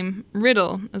last name,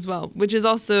 Riddle, as well, which is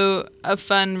also a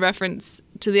fun reference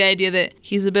to the idea that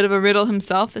he's a bit of a riddle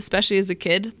himself, especially as a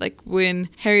kid. Like when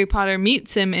Harry Potter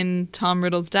meets him in Tom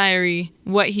Riddle's diary,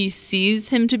 what he sees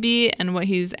him to be and what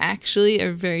he's actually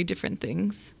are very different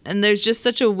things. And there's just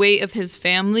such a weight of his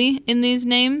family in these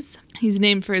names. He's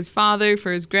named for his father,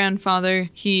 for his grandfather.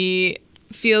 He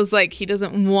feels like he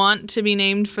doesn't want to be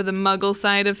named for the Muggle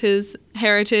side of his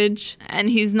heritage, and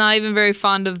he's not even very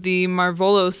fond of the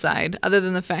Marvolo side, other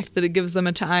than the fact that it gives them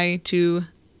a tie to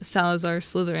Salazar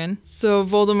Slytherin.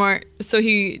 So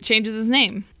he changes his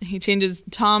name. He changes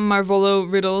Tom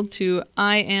Marvolo Riddle to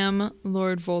I am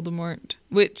Lord Voldemort.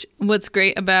 What's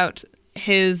great about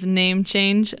his name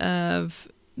change of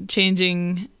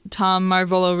changing Tom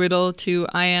Marvolo Riddle to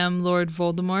I am Lord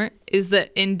Voldemort is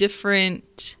that in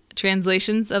different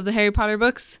translations of the Harry Potter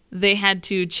books, they had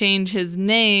to change his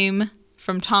name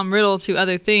from Tom Riddle to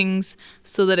other things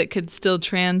so that it could still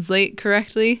translate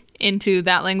correctly into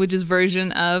that language's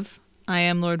version of I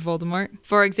am Lord Voldemort.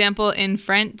 For example, in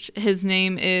French, his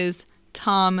name is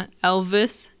Tom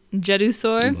Elvis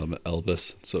Jedusor. I love it.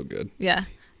 Elvis. It's so good. Yeah.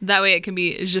 That way it can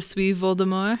be Je suis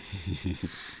Voldemort.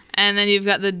 And then you've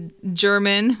got the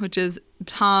German, which is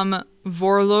Tom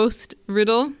Vorlost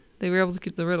Riddle. They were able to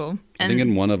keep the riddle. I think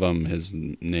in one of them, his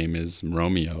name is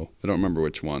Romeo. I don't remember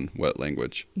which one, what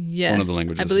language. Yes. One of the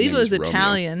languages. I believe it was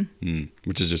Italian.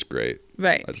 Which is just great.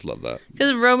 Right. I just love that.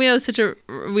 Because Romeo is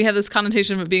we have this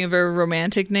connotation of it being a very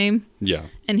romantic name. Yeah.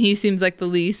 And he seems like the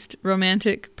least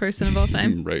romantic person of all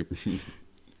time. Right.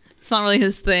 It's not really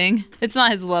his thing. It's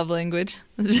not his love language.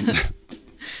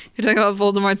 You're talking about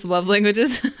Voldemort's love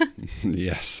languages?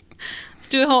 Yes. Let's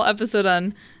do a whole episode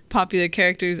on popular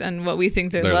characters and what we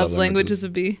think their love languages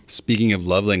would be. Speaking of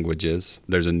love languages,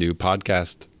 there's a new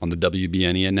podcast on the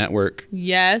WBNEN network.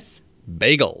 Yes.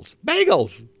 Bagels.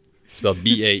 Spelled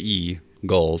B-A-E,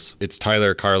 goals. It's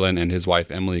Tyler Carlin and his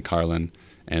wife, Emily Carlin,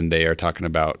 and they are talking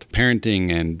about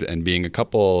parenting and being a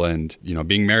couple and,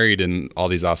 being married and all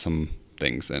these awesome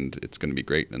things, and it's going to be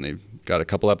great. And they've got a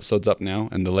couple episodes up now,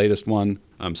 and the latest one,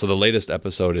 so the latest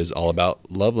episode is all about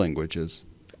love languages.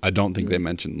 I don't think they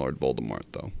mentioned Lord Voldemort,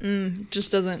 though.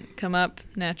 Just doesn't come up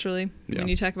naturally when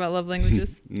you talk about love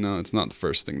languages. No, it's not the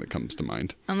first thing that comes to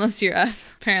mind. Unless you're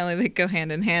us. Apparently they go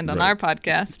hand in hand on our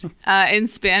podcast. In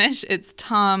Spanish, it's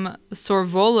Tom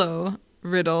Sorvolo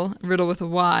Riddle with a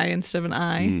Y instead of an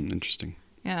I. Interesting.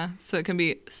 Yeah, so it can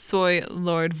be Soy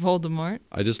Lord Voldemort.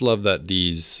 I just love that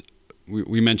these...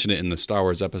 We mentioned it in the Star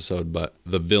Wars episode, but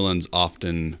the villains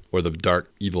often, or the dark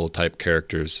evil type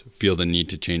characters, feel the need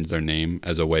to change their name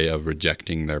as a way of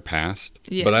rejecting their past.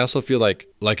 Yes. But I also feel like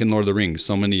in Lord of the Rings,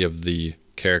 so many of the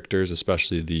characters,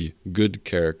 especially the good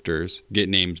characters, get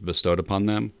names bestowed upon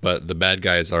them, but the bad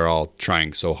guys are all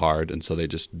trying so hard, and so they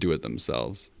just do it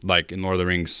themselves. Like in Lord of the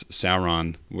Rings,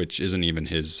 Sauron, which isn't even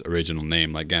his original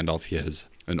name, like Gandalf, he has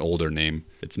an older name.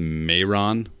 It's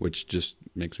Mehron, which just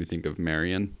makes me think of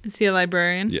Marion. Is he a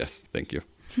librarian? Yes, thank you.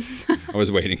 I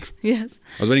was waiting. Yes.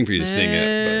 I was waiting for you to sing it.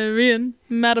 Marion,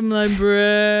 Madam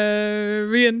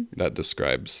Librarian. That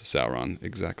describes Sauron,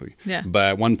 exactly. Yeah. But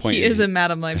at one point... He is a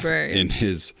Madam Librarian. In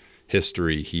his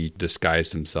history, he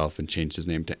disguised himself and changed his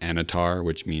name to Anatar,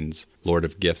 which means Lord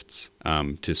of Gifts,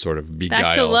 to sort of beguile...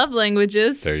 Back to love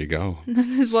languages. There you go.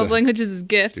 His love languages is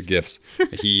gifts. The gifts.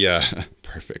 He...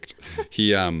 Perfect.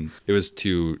 He it was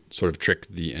to sort of trick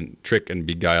and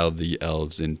beguile the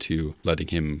elves into letting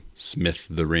him smith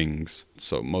the rings.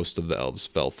 So most of the elves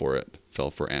fell for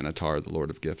Anatar, the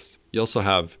Lord of Gifts. You also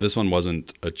have, this one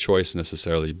wasn't a choice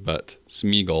necessarily, but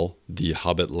Smeagol, the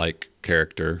hobbit-like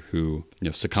character who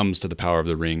succumbs to the power of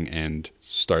the ring and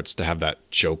starts to have that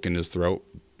choke in his throat,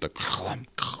 the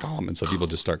Gollum, and so people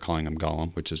just start calling him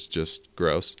Gollum, which is just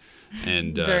gross.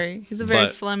 And he's a very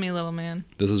phlegmy little man.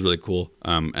 This is really cool.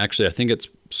 Actually, I think it's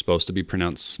supposed to be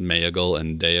pronounced Smeagol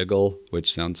and Deagol,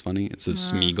 which sounds funny. It says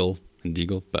Smeagol and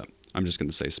Deagle, but I'm just going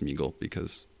to say Smeagol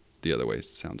because the other way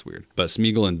sounds weird. But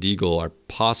Smeagol and Deagle are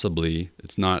possibly,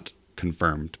 it's not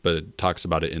confirmed, but it talks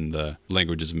about it in the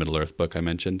Languages of Middle-earth book I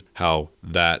mentioned, how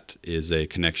that is a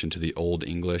connection to the Old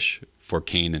English for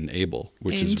Cain and Abel,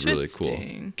 which is really cool.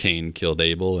 Cain killed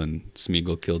Abel and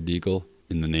Smeagol killed Deagle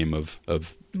in the name of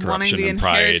corruption and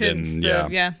pride, and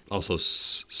also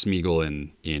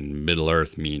Smeagol in Middle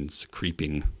Earth means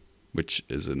creeping, which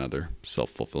is another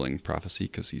self-fulfilling prophecy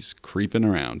because he's creeping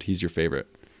around. He's your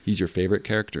favorite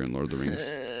character in Lord of the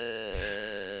Rings.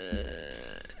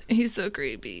 He's so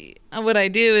creepy. What I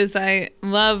do is I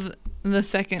love the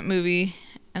second movie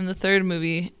and the third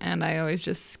movie, and I always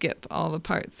just skip all the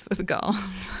parts with Gollum.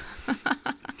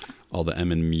 All the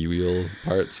M and Mule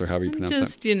parts, or however you pronounce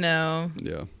Just, that.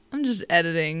 Yeah. I'm just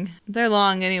editing. They're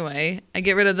long anyway. I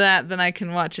get rid of that, then I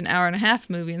can watch an 1.5 hour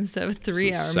movie instead of a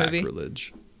 3-hour movie.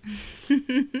 Sacrilege.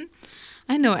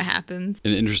 I know what happens.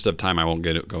 In the interest of time, I won't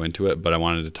go into it, but I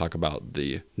wanted to talk about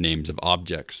the names of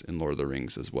objects in Lord of the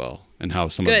Rings as well, and how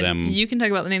some Good. of them... You can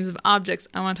talk about the names of objects.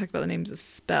 I want to talk about the names of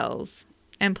spells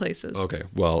and places. Okay,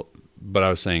 well, but I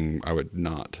was saying I would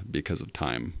not because of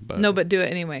time. But No, but do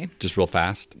it anyway. just real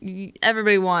fast.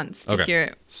 Everybody wants to hear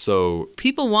it. So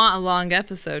People want a long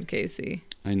episode, Casey.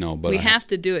 I know, but We have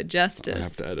to do it I justice.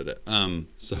 have to edit it.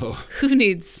 So Who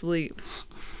needs sleep?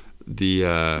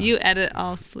 the You edit,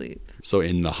 I'll sleep. so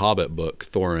in the Hobbit book,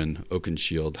 Thorin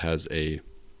Oakenshield has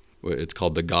it's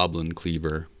called the Goblin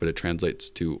Cleaver, but it translates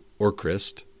to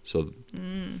Orcrist. So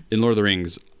in Lord of the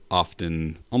Rings,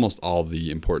 often almost all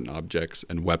the important objects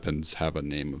and weapons have a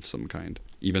name of some kind.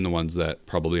 Even the ones that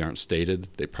probably aren't stated,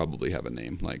 they probably have a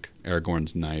name. Like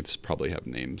Aragorn's knives probably have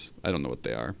names. I don't know what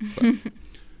they are. But.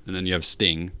 And then you have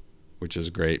Sting, which is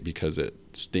great because it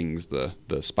stings the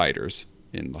spiders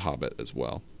in The Hobbit as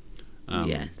well.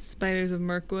 Yes, Spiders of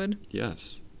Mirkwood.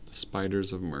 Yes, the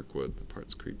spiders of Mirkwood. The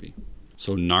part's creepy.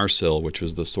 So Narsil, which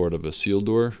was the sword of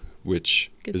Isildur, which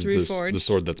Gets is reforged. the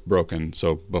sword that's broken.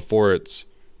 So before it's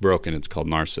broken, it's called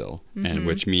Narsil, and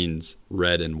which means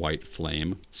red and white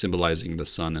flame, symbolizing the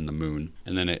sun and the moon.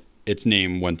 And then its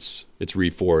name, once it's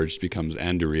reforged, becomes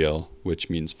Andúril,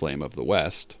 which means flame of the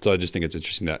west. So I just think it's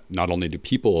interesting that not only do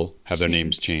people have their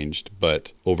names changed,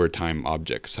 but over time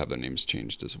objects have their names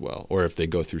changed as well, or if they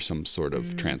go through some sort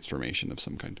of transformation of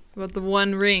some kind. About the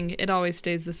One Ring, it always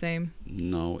stays the same.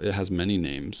 No, it has many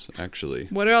names, actually.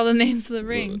 What are all the names of the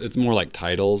rings? It's more like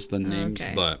titles than names,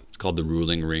 Okay. but it's called the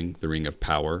Ruling Ring, the Ring of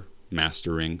Power,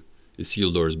 Master Ring,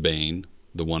 Isildur's Bane,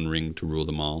 the One Ring to rule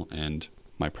them all, and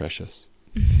My Precious.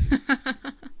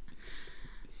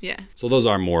 Yeah, So those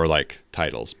are more like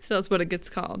titles. so that's what it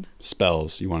gets called.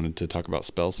 Spells. You wanted to talk about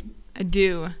spells? I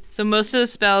do. So most of the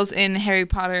spells in Harry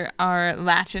Potter are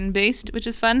Latin based, which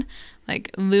is fun.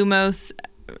 Like Lumos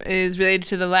is related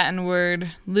to the Latin word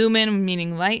lumen,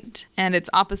 meaning light, and its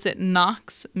opposite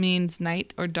nox means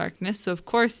night or darkness. So of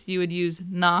course you would use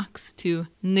nox to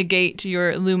negate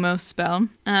your Lumos spell.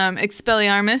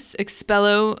 Expelliarmus,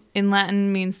 expello in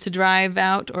Latin means to drive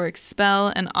out or expel,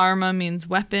 and arma means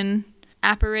weapon.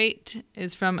 Apparate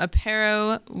is from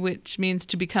apparo, which means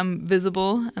to become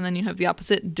visible, and then you have the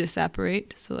opposite,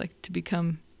 disapparate, so like to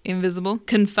become invisible.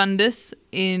 Confundus,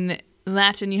 in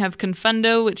Latin you have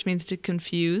confundo, which means to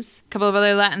confuse. A couple of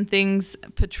other Latin things,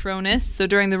 patronus. So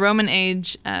during the Roman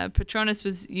age, patronus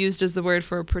was used as the word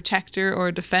for protector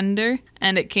or defender,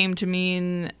 and it came to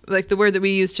mean, like the word that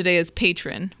we use today is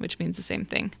patron, which means the same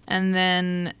thing. And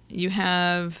then you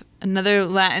have another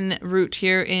Latin root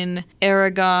here in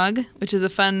aragog, which is a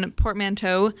fun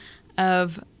portmanteau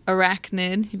of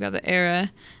arachnid. You've got the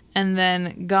era. And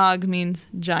then gog means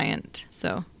giant.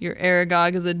 So your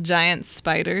aragog is a giant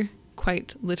spider,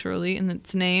 quite literally in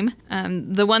its name.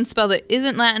 The one spell that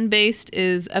isn't Latin-based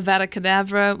is Avada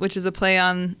Kedavra, which is a play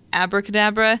on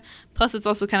abracadabra. Plus, it's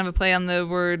also kind of a play on the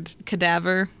word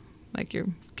cadaver, like you're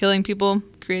killing people,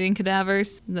 creating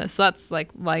cadavers. So that's like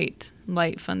light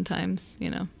fun times,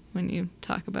 when you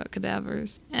talk about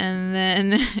cadavers. And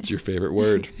then... It's your favorite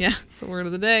word. Yeah, it's the word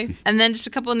of the day. And then just a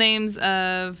couple names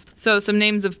some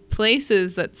names of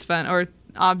places that's fun, or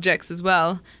objects as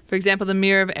well. For example, the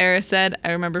Mirror of Erised.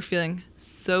 I remember feeling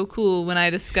so cool when I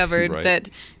discovered Right. that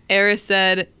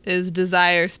Erised is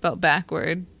desire spelt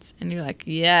backwards. And you're like,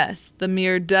 yes, the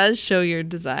mirror does show your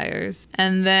desires.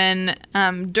 And then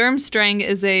Durmstrang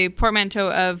is a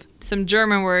portmanteau of some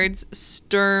German words,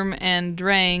 Sturm and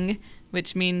Drang,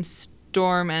 which means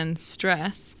storm and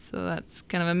stress. So that's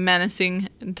kind of a menacing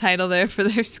title there for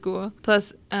their school.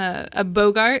 Plus a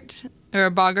Bogart, or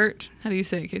a Boggart. How do you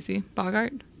say it, Casey?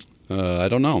 Boggart? I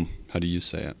don't know. How do you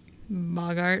say it?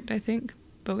 Bogart, I think.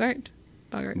 Bogart?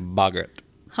 Bogart. Boggart.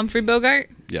 Humphrey Bogart?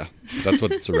 Yeah, that's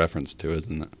what it's a reference to,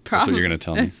 isn't it? That's what you're going to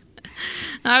tell me.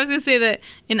 I was going to say that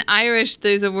in Irish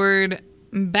there's a word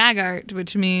baggart,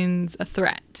 which means a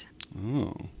threat.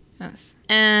 Oh. Yes.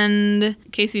 And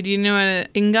Casey, do you know what an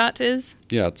ingot is?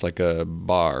 Yeah, it's like a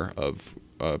bar of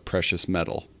precious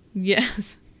metal.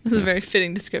 Yes. That's a very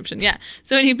fitting description. Yeah.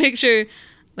 So when you picture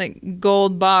like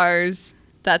gold bars,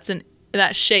 that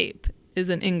shape is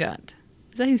an ingot.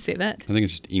 Is that how you say that? I think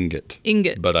it's just ingot.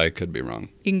 Ingot. But I could be wrong.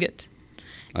 Ingot.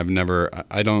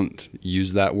 I don't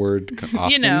use that word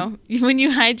often. You know, when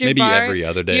you hide your Maybe bar, every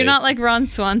other day. you're not like Ron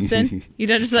Swanson. You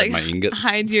don't just like My ingots.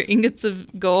 hide your ingots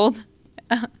of gold,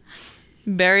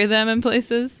 bury them in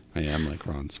places. I am like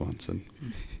Ron Swanson.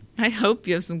 I hope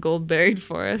you have some gold buried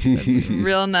for us. That's a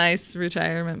real nice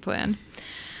retirement plan.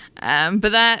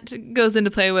 But that goes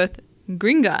into play with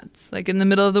Gringotts, like in the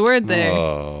middle of the word there.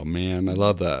 Oh, man, I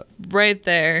love that. Right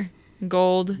there.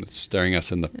 Gold. It's staring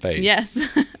us in the face. Yes.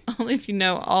 Only if you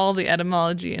know all the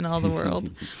etymology in all the world.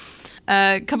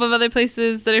 A couple of other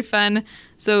places that are fun.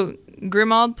 So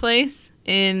Grimald Place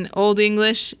in Old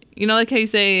English. You know, like how you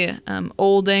say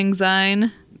Old Lang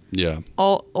Syne? Yeah.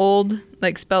 Old,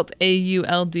 like spelt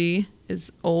A-U-L-D,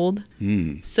 is old.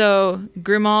 So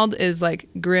Grimald is like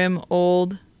grim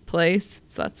old place.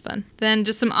 So that's fun. Then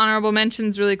just some honorable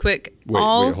mentions really quick. Wait,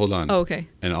 hold on. Oh, okay.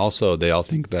 And also, they all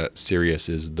think that Sirius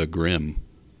is the Grim,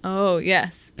 Oh,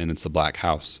 yes. and it's the Black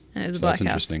House. And it's a So black that's house.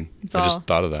 interesting. It's I all just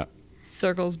thought of that.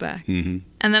 circles back. Mm-hmm.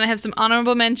 And then I have some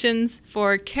honorable mentions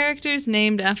for characters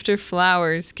named after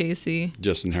flowers, Casey.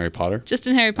 Just in Harry Potter? Just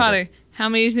in Harry Potter. How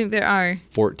many do you think there are?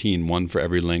 14, one for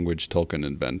every language Tolkien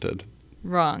invented.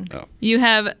 Wrong. Oh. You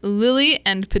have Lily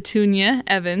and Petunia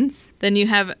Evans. Then you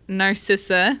have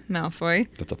Narcissa Malfoy.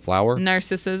 That's a flower?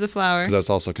 Narcissa is a flower. 'Cause that's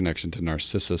also a connection to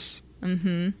Narcissus.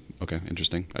 Mm-hmm. Okay,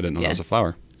 interesting. I didn't know that was a Yes.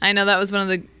 flower. I know that was one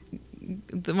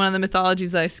of the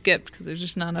mythologies that I skipped because there's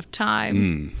just not enough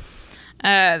time.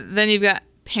 Then you've got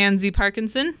Pansy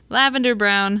Parkinson, Lavender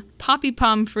Brown, Poppy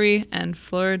Pomfrey, and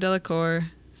Fleur Delacour.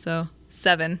 So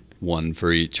 7. One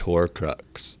for each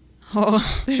Horcrux.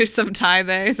 Oh, there's some tie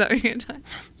there. Is that what you're talking?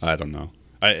 I don't know.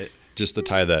 Just the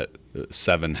tie that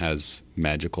 7 has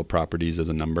magical properties as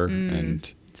a number,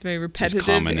 and It's very is repetitive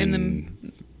common in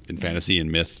the. in fantasy and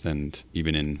myth, and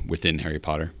even within Harry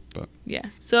Potter. But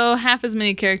Yes. So half as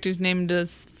many characters named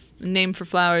for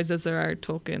flowers as there are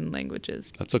Tolkien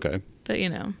languages. that's okay. But you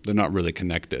know. They're not really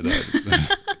connected.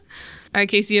 All right,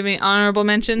 Casey, you have any honorable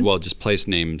mentions? Well, just place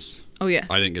names. Oh yes.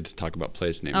 I didn't get to talk about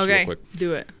place names Okay. real quick.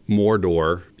 Do it.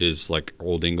 Mordor is like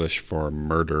Old English for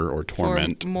murder or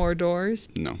torment. For more doors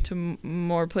No, to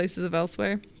more places of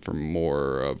elsewhere. for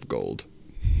more of gold.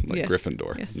 Like Yes.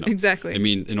 Gryffindor. Yes, No. exactly. I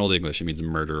mean, in Old English, it means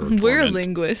murder or torment. We're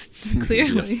linguists,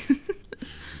 clearly.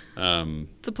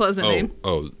 It's a pleasant name.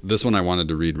 This one I wanted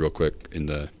to read real quick in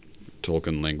the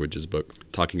Tolkien Languages book,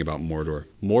 talking about Mordor.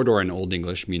 Mordor in Old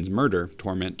English means murder,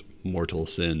 torment, mortal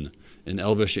sin. In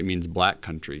Elvish, it means black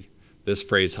country. This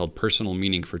phrase held personal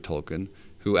meaning for Tolkien,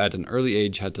 who at an early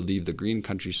age had to leave the green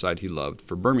countryside he loved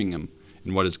for Birmingham,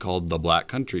 in what is called the Black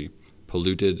Country.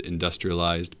 Polluted,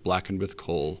 industrialized, blackened with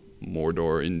coal.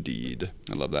 Mordor indeed.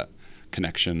 I love that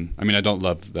connection. I mean, I don't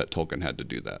love that Tolkien had to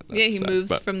do that. Yeah, That's he sad, moves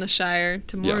but from the Shire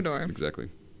to yeah, Mordor. exactly.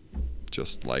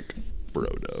 Just like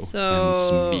Frodo So-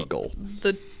 and Smeagol.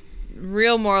 The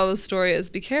real moral of the story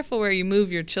is be careful where you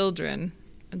move your children.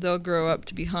 They'll grow up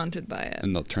to be haunted by it.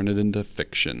 And they'll turn it into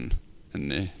fiction and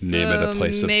name it a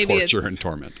place of maybe torture it's- and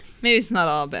torment. Maybe it's not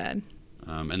all bad.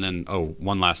 And then,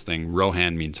 one last thing.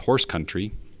 Rohan means horse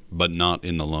country, but not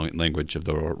in the language of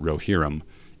the Rohirrim.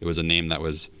 It was a name that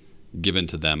was given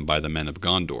to them by the men of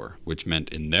Gondor, which meant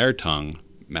in their tongue,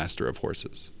 master of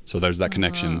horses. So there's that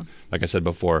connection. Like I said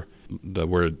before, the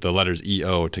letters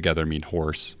EO together mean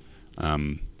horse.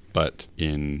 But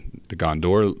in the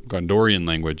Gondorian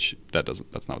language, that's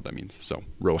not what that means. So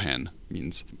Rohan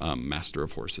means master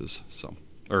of horses.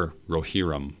 Or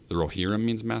Rohirrim. The Rohirrim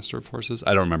means master of horses.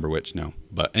 I don't remember which now.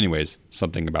 But anyways,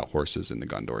 something about horses in the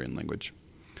Gondorian language.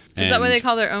 Is that why they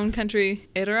call their own country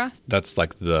Edoras? That's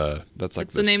like the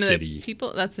name city. of the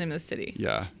people? That's the name of the city.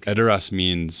 Yeah. Edoras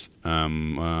means, I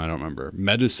don't remember.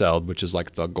 Meduseld, which is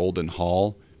like the Golden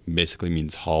Hall, basically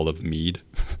means Hall of Mead.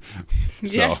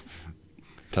 So, Yes.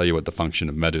 tell you what the function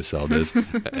of Meduseld is.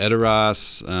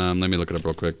 Edoras, let me look it up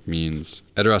real quick,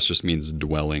 Edoras just means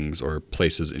dwellings or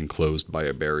places enclosed by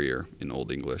a barrier in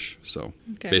Old English. So,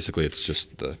 Okay. basically it's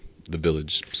just the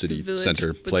village, city, The village center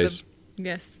with place.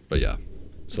 Yes. But yeah.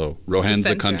 So, Rohan's the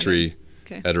fence around country.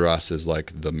 Okay. Edoras is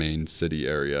like the main city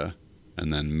area,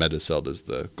 and then Meduseld is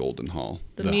the Golden Hall.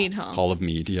 The Mead Hall. Hall of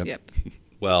Mead, yep. Yep.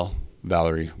 Well,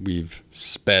 Valerie, we've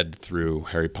sped through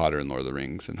Harry Potter and Lord of the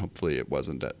Rings, and hopefully it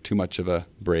wasn't at too much of a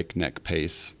breakneck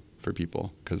pace for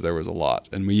people, because there was a lot.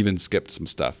 And we even skipped some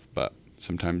stuff, but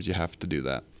sometimes you have to do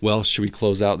that. Well, should we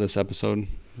close out this episode?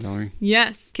 Valerie?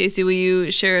 Yes. Casey, will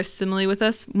you share a simile with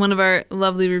us? One of our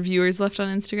lovely reviewers left on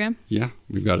Instagram. Yeah,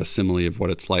 we've got a simile of what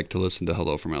it's like to listen to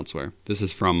Hello from Elsewhere. This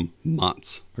is from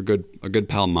Mats, a good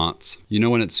pal Mats. You know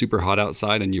when it's super hot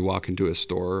outside and you walk into a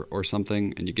store or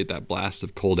something and you get that blast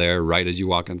of cold air right as you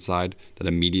walk inside that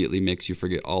immediately makes you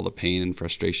forget all the pain and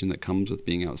frustration that comes with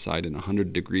being outside in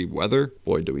 100-degree weather?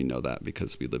 Boy, do we know that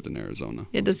because we lived in Arizona.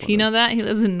 Yeah, does he know that? He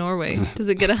lives in Norway. Does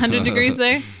it get 100 degrees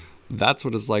there? That's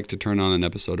what it's like to turn on an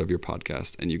episode of your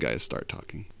podcast and you guys start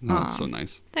talking. Oh, that's so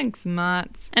nice. Thanks,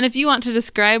 Mats. And if you want to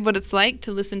describe what it's like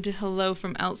to listen to Hello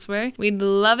from Elsewhere, we'd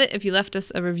love it if you left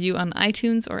us a review on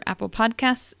iTunes or Apple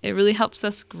Podcasts. It really helps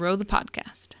us grow the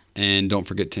podcast. And don't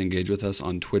forget to engage with us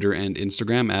on Twitter and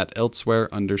Instagram at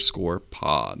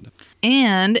elsewhere_pod.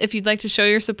 And if you'd like to show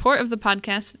your support of the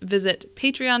podcast, visit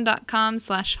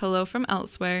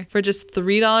patreon.com/hellofromelsewhere. For just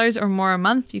 $3 or more a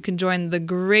month, you can join the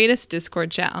greatest Discord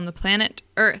chat on the planet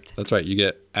Earth. That's right. You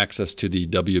get access to the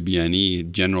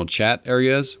WBNE general chat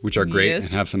areas, which are great and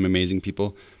have some amazing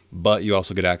people. But you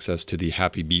also get access to the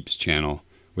Happy Beeps channel,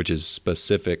 which is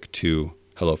specific to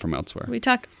Hello from Elsewhere. We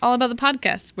talk all about the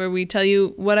podcast, where we tell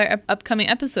you what our upcoming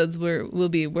episodes will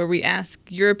be, where we ask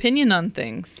your opinion on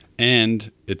things.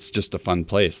 And it's just a fun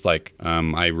place. Like,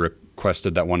 I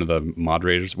requested that one of the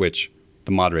moderators, which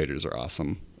the moderators are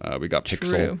awesome. We got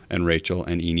Pixel and Rachel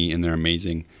and Eni, and they're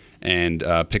amazing. And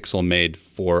Pixel made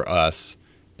for us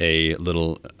a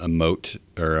little emote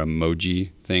or emoji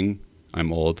thing.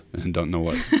 I'm old and don't know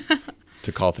what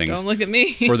to call things. Don't look at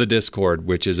me. For the Discord,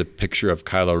 which is a picture of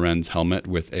Kylo Ren's helmet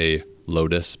with a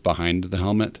lotus behind the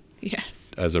helmet.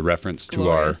 Yes. As a reference to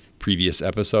our previous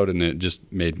episode, and it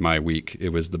just made my week. It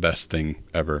was the best thing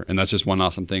ever. And that's just one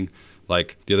awesome thing.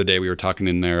 Like the other day we were talking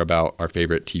in there about our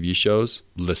favorite TV shows,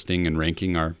 listing and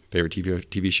ranking our favorite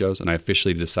TV shows, and I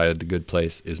officially decided The Good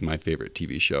Place is my favorite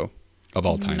TV show of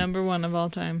all time. Number one of all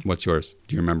time. What's yours?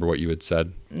 Do you remember what you had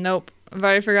said? Nope. I've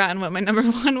already forgotten what my number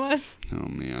one was. Oh,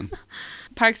 man.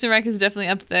 Parks and Rec is definitely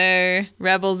up there.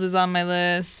 Rebels is on my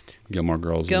list. Gilmore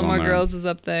Girls is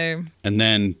up there. And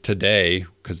then today,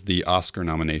 because the Oscar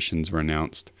nominations were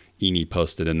announced, Eni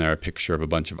posted in there a picture of a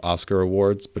bunch of Oscar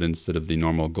awards, but instead of the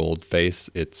normal gold face,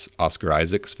 it's Oscar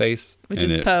Isaac's face. Which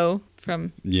is Poe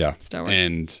from Star Wars.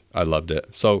 And I loved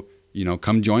it. So,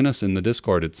 come join us in the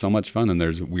Discord. It's so much fun, and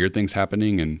there's weird things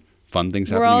happening and fun things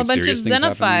happening. We're all a bunch of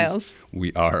xenophiles.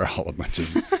 We are all a bunch of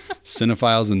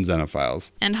cinephiles and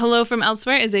xenophiles. And Hello from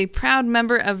Elsewhere is a proud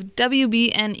member of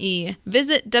WBNE.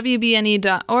 Visit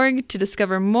WBNE.org to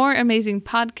discover more amazing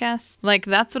podcasts like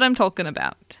That's What I'm Talking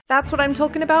About. That's What I'm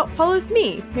Talking About follows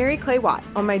me, Mary Clay Watt,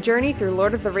 on my journey through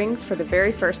Lord of the Rings for the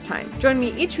very first time. Join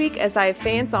me each week as I have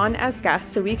fans on as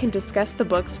guests so we can discuss the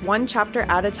books one chapter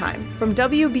at a time. From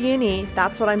WBNE,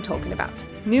 That's What I'm Talking About.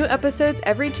 New episodes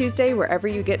every Tuesday wherever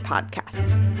you get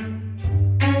podcasts.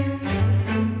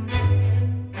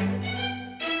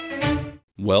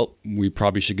 Well, we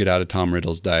probably should get out of Tom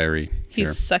Riddle's diary here.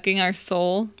 He's sucking our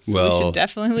soul, so we should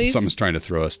definitely leave. Someone's trying to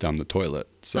throw us down the toilet.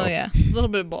 So. Oh, yeah. A little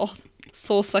bit of both.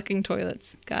 Soul-sucking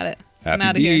toilets. Got it. Happy I'm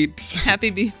out of beeps. here.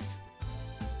 Happy beeps.